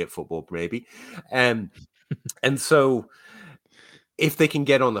 only at football, maybe. And so if they can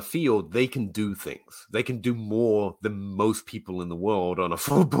get on the field, they can do things. They can do more than most people in the world on a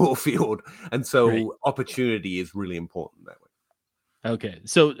football field. And so opportunity is really important that way. Okay.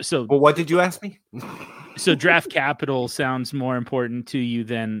 So well, what did you ask me? So draft capital sounds more important to you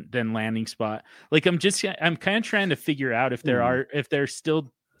than landing spot. Like, I'm kind of trying to figure out if there's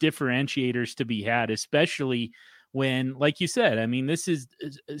still differentiators to be had, especially when, like you said, I mean, this is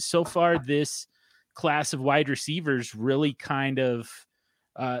so far this class of wide receivers really kind of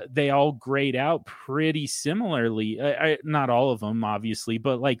they all grade out pretty similarly. Not all of them, obviously,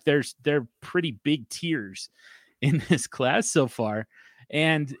 but like they're pretty big tiers in this class so far.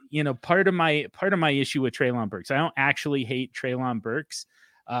 And part of my issue with Treylon Burks, I don't actually hate Treylon Burks.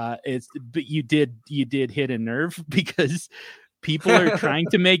 But you did hit a nerve because people are trying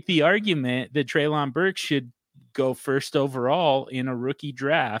to make the argument that Treylon Burks should go first overall in a rookie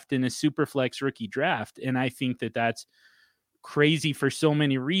draft, in a SuperFlex rookie draft. And I think that that's crazy for so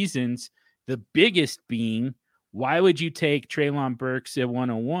many reasons. The biggest being, why would you take Treylon Burks at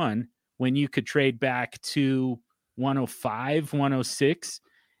 101 when you could trade back to 105, 106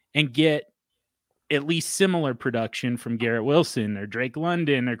 and get at least similar production from Garrett Wilson or Drake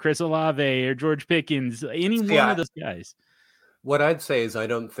London or Chris Olave or George Pickens, one of those guys? What I'd say is I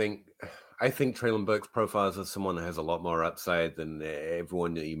think Treylon Burks profiles as someone that has a lot more upside than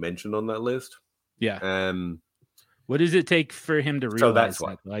everyone that you mentioned on that list. Yeah. What does it take for him to realize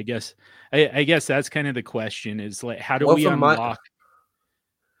that? I guess that's kind of the question, is like, how do we unlock?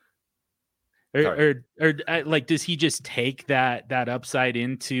 Or like, does he just take that upside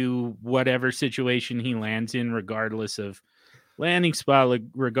into whatever situation he lands in, regardless of landing spot,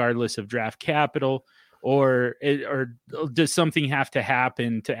 regardless of draft capital? Or does something have to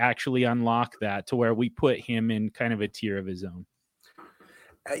happen to actually unlock that, to where we put him in kind of a tier of his own?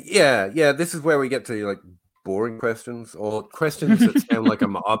 Yeah. This is where we get to like boring questions, or questions that sound like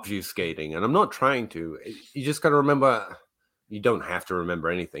I'm obfuscating, and I'm not trying to. You just got to remember, you don't have to remember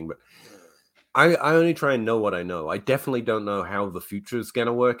anything, but I only try and know what I know. I definitely don't know how the future is going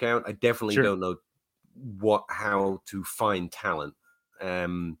to work out. I definitely don't know how to find talent.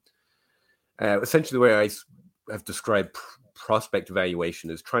 Essentially, the way I have described prospect evaluation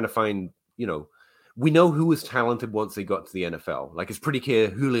is trying to find, we know who was talented once they got to the NFL. Like, it's pretty clear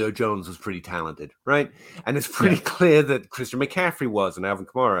Julio Jones was pretty talented, right? And it's pretty clear that Christian McCaffrey was, and Alvin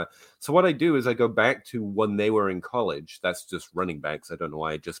Kamara. So what I do is I go back to when they were in college. That's just running backs. I don't know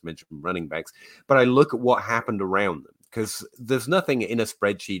why I just mentioned running backs. But I look at what happened around them, because there's nothing in a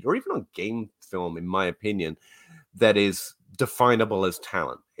spreadsheet or even on game film, in my opinion, that is definable as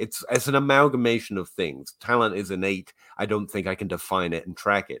talent. It's an amalgamation of things. Talent is innate. I don't think I can define it and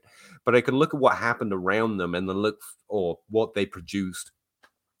track it, but I can look at what happened around them and then look or what they produced,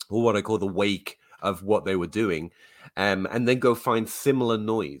 or what I call the wake of what they were doing, and then go find similar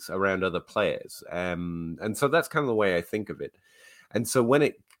noise around other players. And so that's kind of the way I think of it. And so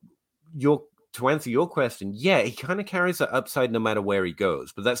to answer your question, yeah, he kind of carries that upside no matter where he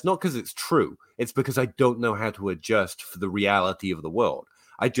goes. But that's not because it's true. It's because I don't know how to adjust for the reality of the world.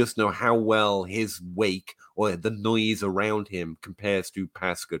 I just know how well his wake or the noise around him compares to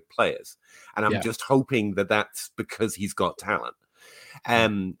past good players. And I'm just hoping that that's because he's got talent.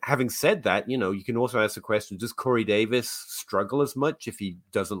 Having said that, you can also ask the question, does Corey Davis struggle as much if he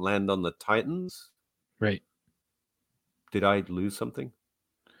doesn't land on the Titans? Right. Did I lose something?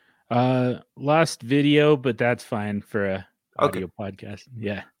 Lost video, but that's fine for a audio podcast.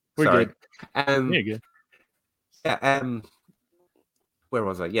 Yeah, we're good. You're good. Yeah. Where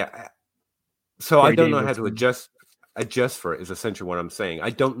was I? Yeah. So Corey I don't Davis, know how to adjust for it, is essentially what I'm saying. I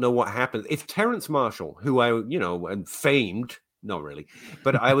don't know what happens. If Terrence Marshall, who I, and famed, not really,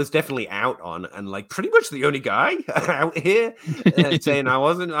 but I was definitely out on, and like pretty much the only guy out here saying I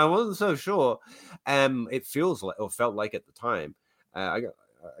wasn't so sure. It feels like, or felt like at the time, I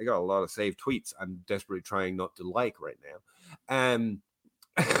got a lot of saved tweets I'm desperately trying not to like right now,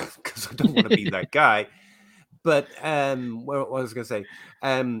 because I don't want to be that guy. But what I was going to say,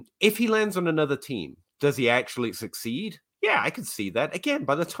 if he lands on another team, Does he actually succeed? Yeah, I can see that. Again,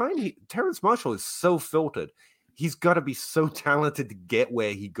 by the time Terrence Marshall is so filtered, he's got to be so talented to get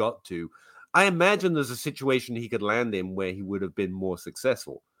where he got to. I imagine there's a situation he could land in where he would have been more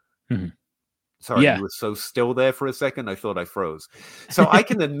successful. Mm-hmm. Sorry, Yeah. you were so still there for a second. I thought I froze. So I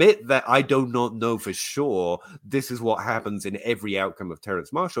can admit that I do not know for sure this is what happens in every outcome of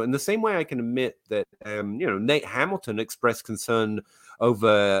Terrence Marshall. In the same way I can admit that, Nate Hamilton expressed concern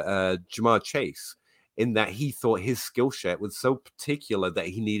over Jamar Chase in that he thought his skill set was so particular that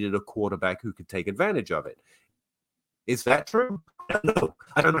he needed a quarterback who could take advantage of it. Is that true? I don't know.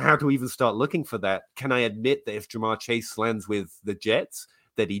 I don't know how to even start looking for that. Can I admit that if Jamar Chase lands with the Jets,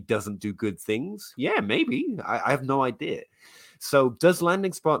 that he doesn't do good things? Yeah, maybe. I have no idea. So does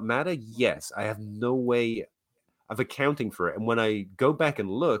landing spot matter? Yes. I have no way of accounting for it. And when I go back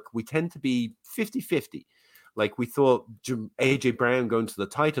and look, we tend to be 50-50. Like we thought AJ Brown going to the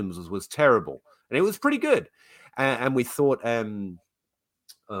Titans was terrible. And it was pretty good. And we thought, I don't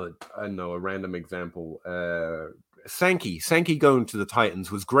know, a random example. Sankey going to the Titans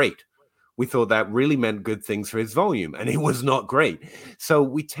was great. We thought that really meant good things for his volume, and it was not great. So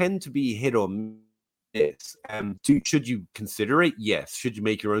we tend to be hit or miss. Should you consider it? Yes. Should you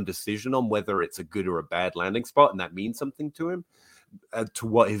make your own decision on whether it's a good or a bad landing spot, and that means something to him, to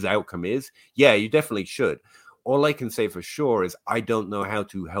what his outcome is? Yeah, you definitely should. All I can say for sure is I don't know how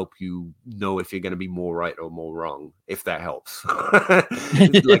to help you know if you're going to be more right or more wrong, if that helps.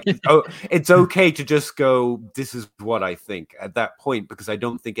 It's okay to just go, this is what I think at that point, because I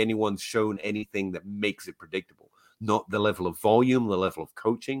don't think anyone's shown anything that makes it predictable. Not the level of volume, the level of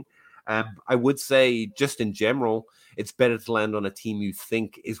coaching. I would say just in general, it's better to land on a team you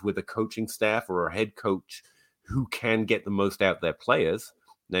think is with a coaching staff or a head coach who can get the most out of their players.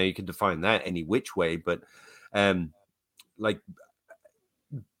 Now you can define that any which way, but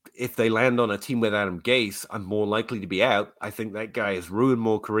if they land on a team with Adam Gase, I'm more likely to be out. I think that guy has ruined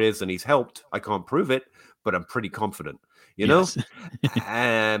more careers than he's helped. I can't prove it, but I'm pretty confident, Yes.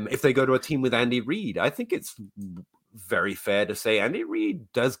 If they go to a team with Andy Reid, I think it's very fair to say Andy Reid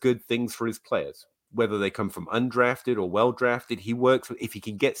does good things for his players. Whether they come from undrafted or well-drafted, he works. If he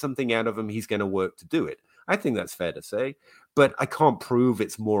can get something out of them, he's going to work to do it. I think that's fair to say, but I can't prove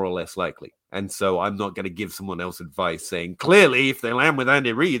it's more or less likely. And so I'm not going to give someone else advice saying, clearly, if they land with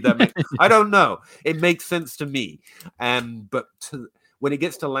Andy Reid, that makes... I don't know. It makes sense to me. But when it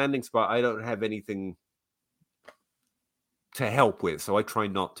gets to landing spot, I don't have anything to help with, so I try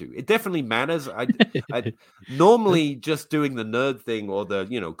not to. It definitely matters. I normally just doing the nerd thing or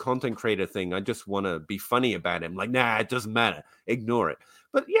the content creator thing. I just want to be funny about him. Like, nah, it doesn't matter. Ignore it.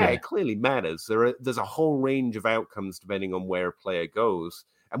 But yeah, it clearly matters. There's a whole range of outcomes depending on where a player goes,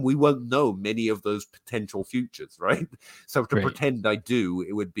 and we won't know many of those potential futures, right? So to pretend I do,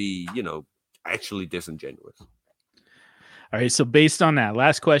 it would be actually disingenuous. All right. So based on that,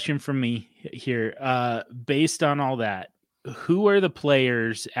 last question from me here. Based on all that, who are the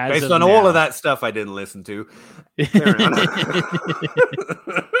players based on all of that stuff I didn't listen to?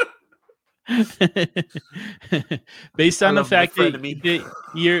 Based on the fact that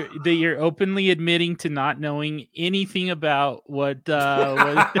you're openly admitting to not knowing anything about what it's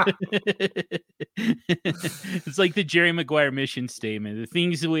like the Jerry Maguire mission statement, the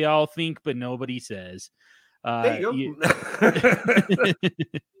things that we all think but nobody says. You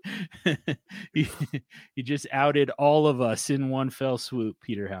just outed all of us in one fell swoop,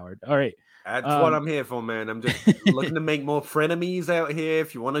 Peter Howard. All right. That's what I'm here for, man. I'm just looking to make more frenemies out here.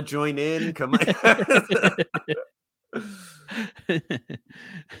 If you want to join in, come on.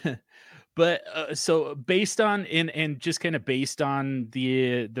 But so based on and just kind of based on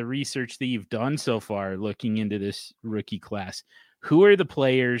the research that you've done so far, looking into this rookie class, who are the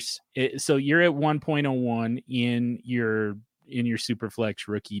players? So you're at 1.01 in your SuperFlex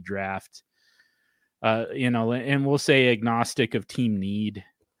rookie draft, and we'll say agnostic of team need.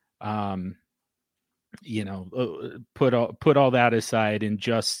 Put all that aside and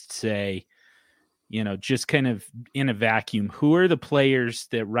just say, just kind of in a vacuum, who are the players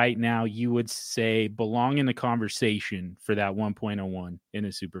that right now you would say belong in the conversation for that 1.01 in a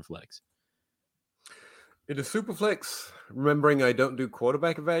SuperFlex? In a SuperFlex, remembering I don't do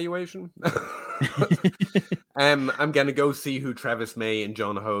quarterback evaluation, I'm going to go see who Travis May and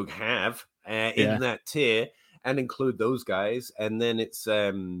John Hogue have in that tier and include those guys. And then it's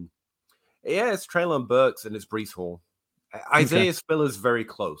Treylon Burks and it's Breece Hall. Isaiah Spiller's very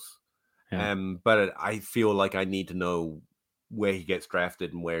close. But I feel like I need to know where he gets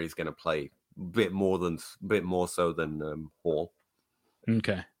drafted and where he's going to play a bit more so than Hall.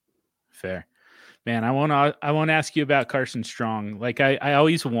 Okay, fair. Man, I won't ask you about Carson Strong. Like I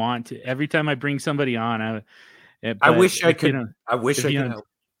always want to, every time I bring somebody on. I wish I could. I wish if I you could don't- help.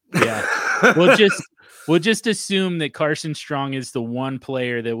 Yeah, we'll just assume that Carson Strong is the one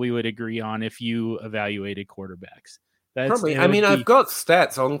player that we would agree on if you evaluated quarterbacks. Probably. I mean, I've got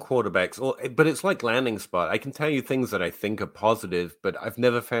stats on quarterbacks, but it's like landing spot. I can tell you things that I think are positive, but I've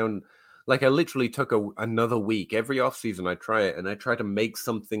never found. Like I literally took another week every offseason. I try it, and I try to make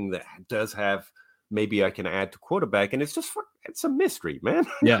something that does have maybe I can add to quarterback, and it's a mystery, man.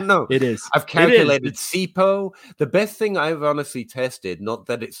 Yeah, No, it is. I've calculated CPO. The best thing I've honestly tested, not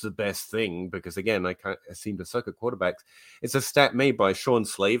that it's the best thing, because again, I seem to suck at quarterbacks. It's a stat made by Sean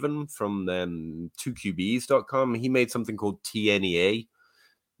Slavin from 2QBs.com. He made something called TNEA.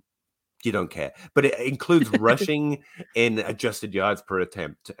 You don't care, but it includes rushing in adjusted yards per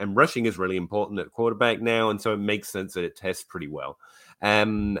attempt, and rushing is really important at quarterback now, and so it makes sense that it tests pretty well.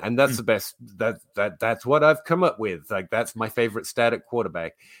 And that's the best. That's what I've come up with. Like that's my favorite stat at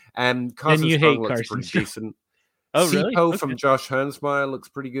quarterback. And Carson Strong looks pretty decent. Oh, really? CPO from Josh Hernsmeyer looks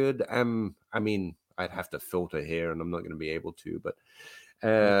pretty good. I mean, I'd have to filter here, and I'm not going to be able to. But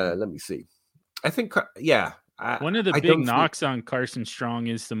let me see. I think, yeah. One of the big knocks on Carson Strong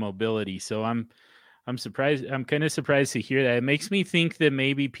is the mobility. So I'm surprised. I'm kind of surprised to hear that. It makes me think that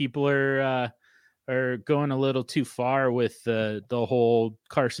maybe people are going a little too far with the whole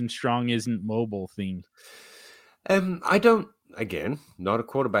Carson Strong isn't mobile thing. I don't. Again, not a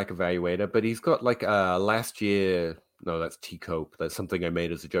quarterback evaluator, but he's got like last year. No, that's T-Cope. That's something I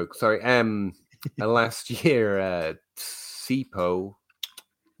made as a joke. Sorry. Last year, CPO,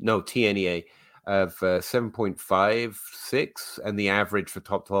 no TNEA. Of 7.56, and the average for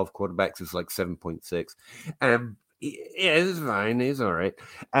top 12 quarterbacks is like 7.6. Yeah, it's fine. It's all right.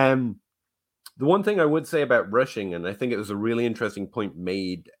 The one thing I would say about rushing, and I think it was a really interesting point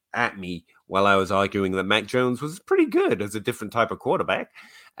made at me while I was arguing that Mac Jones was pretty good as a different type of quarterback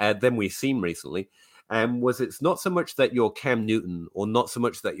than we've seen recently, was it's not so much that you're Cam Newton, or not so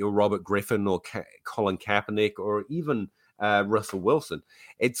much that you're Robert Griffin or Colin Kaepernick, or even Russell Wilson.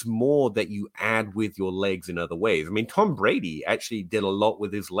 It's more that you add with your legs in other ways. I mean, Tom Brady actually did a lot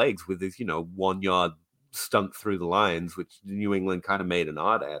with his legs, with his 1 yard stunt through the lines, which New England kind of made an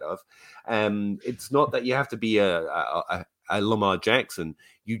art out of. It's not that you have to be a Lamar Jackson.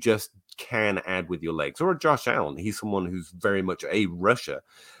 You just can add with your legs, or a Josh Allen. He's someone who's very much a rusher.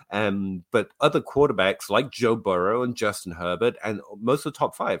 But other quarterbacks like Joe Burrow and Justin Herbert, and most of the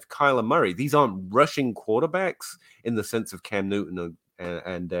top five, Kyler Murray, these aren't rushing quarterbacks in the sense of Cam Newton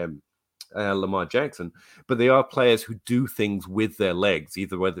and Lamar Jackson, but they are players who do things with their legs,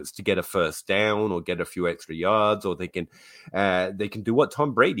 either whether it's to get a first down or get a few extra yards, or they can do what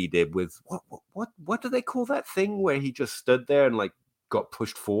Tom Brady did with what do they call that thing where he just stood there and like got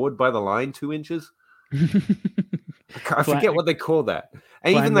pushed forward by the line 2 inches? I forget what they call that.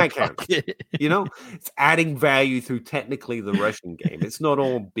 And even that counts. It's adding value through technically the rushing game. It's not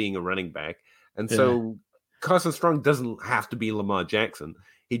all being a running back. And so Carson Strong doesn't have to be Lamar Jackson.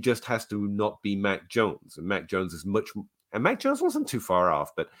 He just has to not be Mac Jones. And Mac Jones is and Mac Jones wasn't too far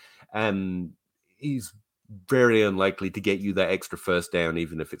off, but he's very unlikely to get you that extra first down,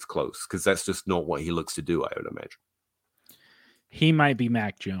 even if it's close, because that's just not what he looks to do, I would imagine. He might be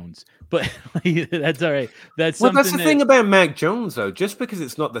Mac Jones, but that's all right. That's the thing about Mac Jones, though. Just because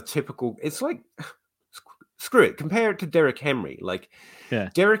it's not the typical, it's like, screw it. Compare it to Derrick Henry. Like,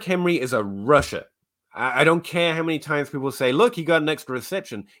 Derrick Henry is a rusher. I don't care how many times people say, "Look, he got an extra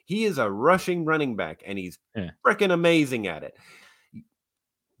reception." He is a rushing running back, and he's freaking amazing at it.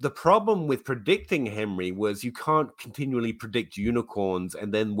 The problem with predicting Henry was you can't continually predict unicorns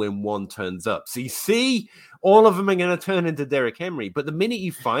and then when one turns up. So you see, all of them are going to turn into Derrick Henry. But the minute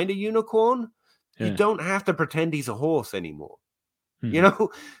you find a unicorn, you don't have to pretend he's a horse anymore.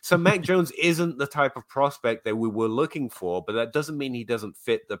 So Mac Jones isn't the type of prospect that we were looking for, but that doesn't mean he doesn't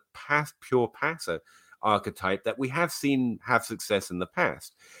fit the pure passer archetype that we have seen have success in the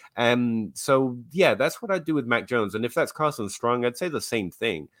past. So yeah, that's what I do with Mac Jones. And if that's Carson Strong, I'd say the same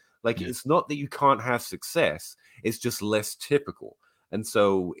thing. Like, it's not that you can't have success, it's just less typical. And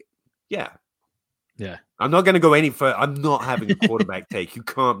so, yeah. I'm not going to go any further. I'm not having a quarterback take. You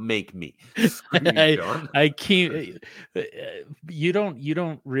can't make me. I can't. You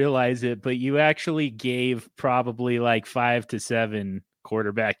don't realize it, but you actually gave probably like 5 to 7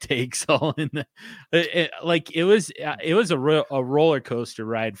 quarterback takes all in the it was a roller coaster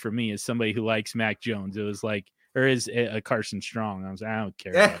ride for me as somebody who likes Mac Jones. It was like, or is a Carson Strong. I don't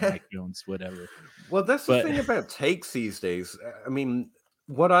care about Mac Jones, whatever. Well, that's the thing about takes these days. I mean,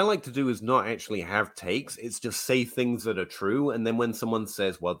 what I like to do is not actually have takes. It's just say things that are true. And then when someone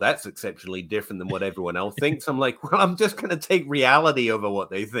says, well, that's exceptionally different than what everyone else thinks, I'm like, well, I'm just going to take reality over what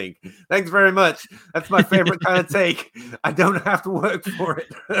they think. Thanks very much. That's my favorite kind of take. I don't have to work for it.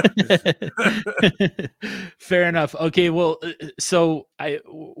 Fair enough. Okay, well, so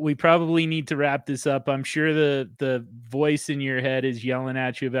we probably need to wrap this up. I'm sure the voice in your head is yelling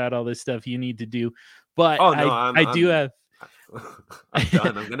at you about all this stuff you need to do. But I do have... I'm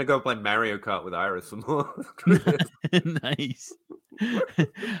done. I'm gonna go play Mario Kart with Iris some more. Nice.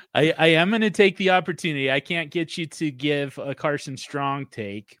 I am gonna take the opportunity. I can't get you to give a Carson Strong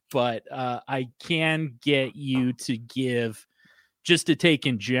take, but I can get you to give just a take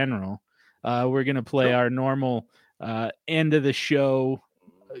in general. We're gonna play our normal end of the show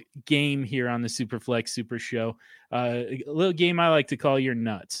game here on the SuperFlex Super Show. A little game I like to call Your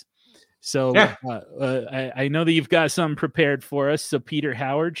Nuts. So yeah. I know that you've got something prepared for us. So Peter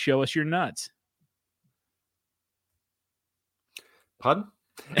Howard, show us your nuts. Pardon?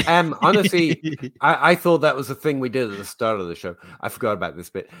 Honestly, I thought that was the thing we did at the start of the show. I forgot about this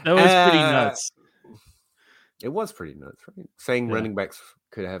bit. That was pretty nuts. It was pretty nuts, right? Saying running backs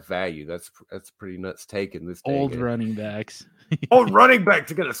could have value. That's pretty nuts take in this day. Old running backs. Old running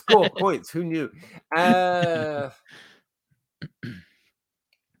backs are going to score points. Who knew?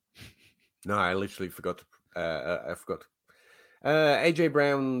 No, I literally forgot to. I forgot. AJ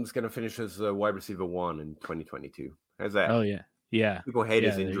Brown's going to finish as a wide receiver 1 in 2022. How's that? Oh yeah. People hate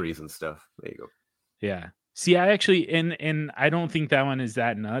his injuries and stuff. There you go. Yeah. See, I actually and I don't think that one is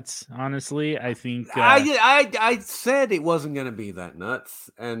that nuts. Honestly, I think I said it wasn't going to be that nuts.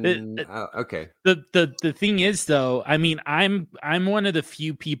 And okay. The thing is, though, I mean, I'm one of the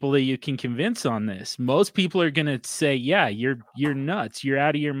few people that you can convince on this. Most people are going to say, yeah, you're nuts. You're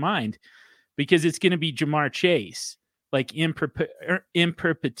out of your mind. Because it's going to be Jamar Chase, like in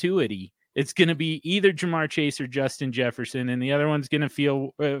perpetuity. It's going to be either Jamar Chase or Justin Jefferson, and the other one's going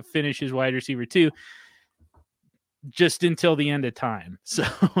to finish as wide receiver 2, just until the end of time.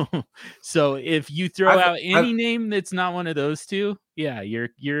 So if you throw out any name that's not one of those two, yeah,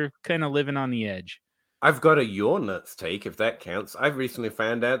 you're kind of living on the edge. I've got a your nuts take, if that counts. I've recently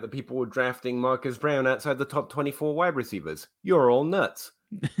found out that people were drafting Marcus Brown outside the top 24 wide receivers. You're all nuts.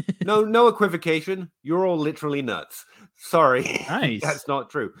 No equivocation. You're all literally nuts. Sorry. Nice. That's not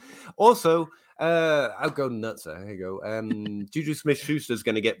true. Also, I'll go nuts. There you go. Juju Smith-Schuster's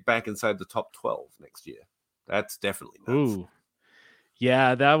going to get back inside the top 12 next year. That's definitely nuts. Ooh.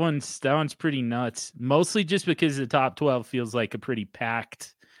 Yeah, that one's pretty nuts. Mostly just because the top 12 feels like a pretty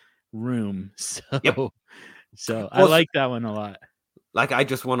packed room. So I like that one a lot. Like, I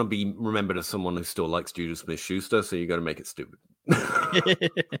just want to be remembered as someone who still likes Juju Smith-Schuster, so you got to make it stupid. Are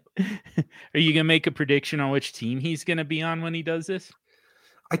you gonna make a prediction on which team he's gonna be on when he does this?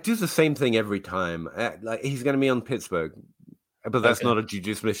 I do the same thing every time. Like, he's gonna be on Pittsburgh, but that's not a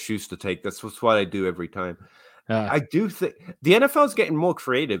Juju Smith-Schuster take. That's what I do every time. I do think the NFL is getting more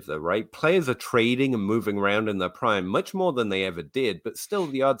creative, though, right? Players are trading and moving around in their prime much more than they ever did, but still,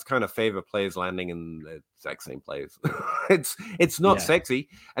 the odds kind of favor players landing in the exact same players. It's not sexy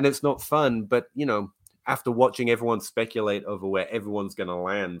and it's not fun, but after watching everyone speculate over where everyone's going to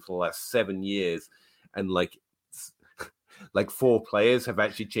land for the last 7 years, and like 4 players have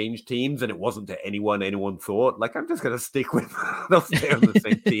actually changed teams, and it wasn't to anyone thought, like, I'm just going to stick with they'll stay on the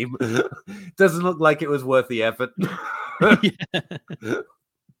same team. Doesn't look like it was worth the effort.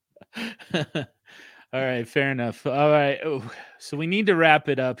 All right, fair enough. All right, so we need to wrap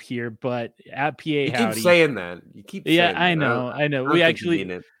it up here, but at PA you Howdy, keep saying that. You keep saying I know. We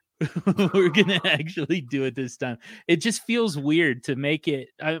actually we're gonna actually do it this time. It just feels weird to make it.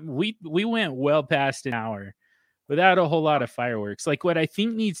 We went well past an hour without a whole lot of fireworks. Like, what I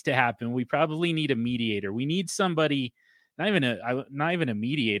think needs to happen, we probably need a mediator. We need somebody, not even a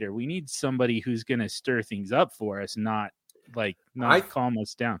mediator. We need somebody who's gonna stir things up for us, not calm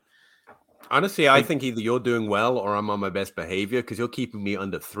us down. Honestly, I think either you're doing well or I'm on my best behavior, because you're keeping me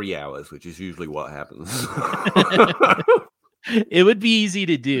under 3 hours, which is usually what happens. It would be easy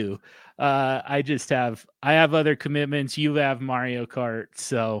to do. I have other commitments. You have Mario Kart.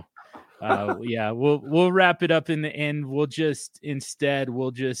 So we'll wrap it up in the end. We'll just get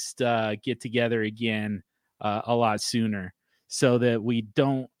together again a lot sooner, so that we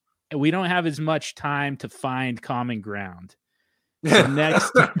don't have as much time to find common ground. So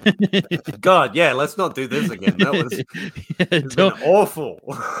next, God, yeah, let's not do this again. That was awful.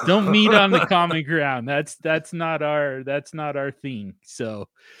 Don't meet on the common ground. That's not our theme. So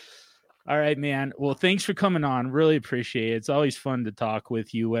All right, man. Well, thanks for coming on. Really appreciate it. It's always fun to talk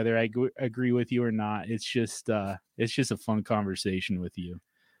with you, whether I agree with you or not. It's just a fun conversation with you,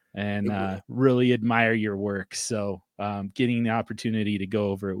 and really admire your work. So, getting the opportunity to go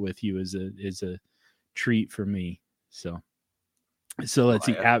over it with you is a treat for me. So let's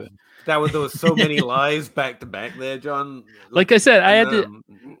see. There was so many lies back to back there, John. Like I said,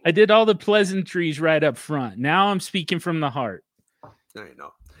 I did all the pleasantries right up front. Now I'm speaking from the heart. No, you're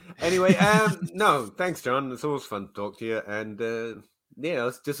not. Anyway, no, thanks, John. It's always fun to talk to you. And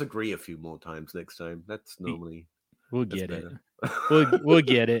let's disagree a few more times next time. That's normally we'll get it. We'll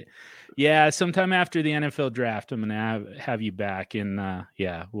get it. Yeah, sometime after the NFL draft, I'm gonna have you back, and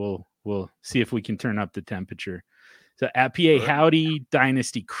we'll see if we can turn up the temperature. So at PA Howdy,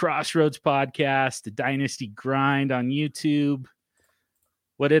 Dynasty Crossroads podcast, the Dynasty Grind on YouTube.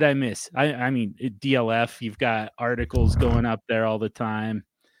 What did I miss? I mean, DLF, you've got articles going up there all the time.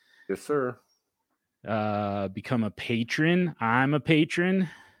 Yes, sir. Become a patron. I'm a patron.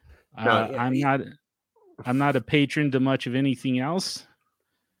 I'm not a patron to much of anything else.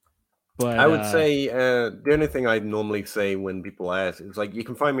 But I would say the only thing I normally say when people ask is like, you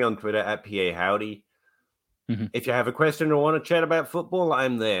can find me on Twitter at PA Howdy. Mm-hmm. If you have a question or want to chat about football,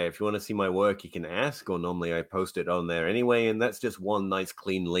 I'm there. If you want to see my work, you can ask, or normally I post it on there anyway. And that's just one nice,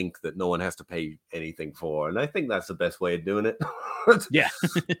 clean link that no one has to pay anything for. And I think that's the best way of doing it. Yeah.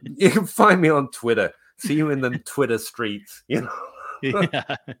 You can find me on Twitter. See you in the Twitter streets, you know.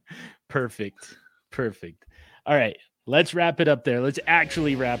 Yeah. Perfect. All right. Let's wrap it up there. Let's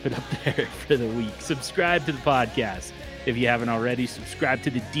actually wrap it up there for the week. Subscribe to the podcast. If you haven't already, subscribe to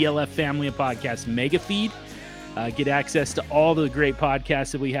the DLF family of podcasts mega feed. Get access to all the great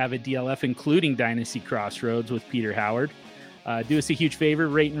podcasts that we have at DLF, including Dynasty Crossroads with Peter Howard. Do us a huge favor,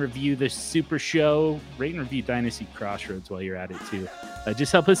 rate and review the SuperShow. Rate and review Dynasty Crossroads while you're at it too.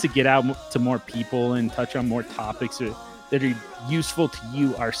 Just help us to get out to more people and touch on more topics that are useful to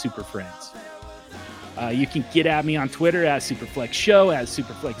you, our super friends. You can get at me on Twitter at SuperFlex Show, at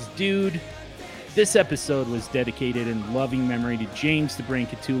SuperFlex Dude. This episode was dedicated in loving memory to James the Brain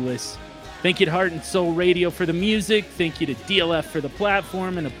Catullus. Thank you to Heart and Soul Radio for the music. Thank you to DLF for the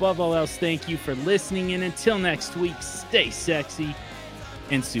platform. And above all else, thank you for listening. And until next week, stay sexy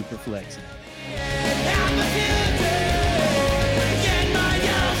and super flexy.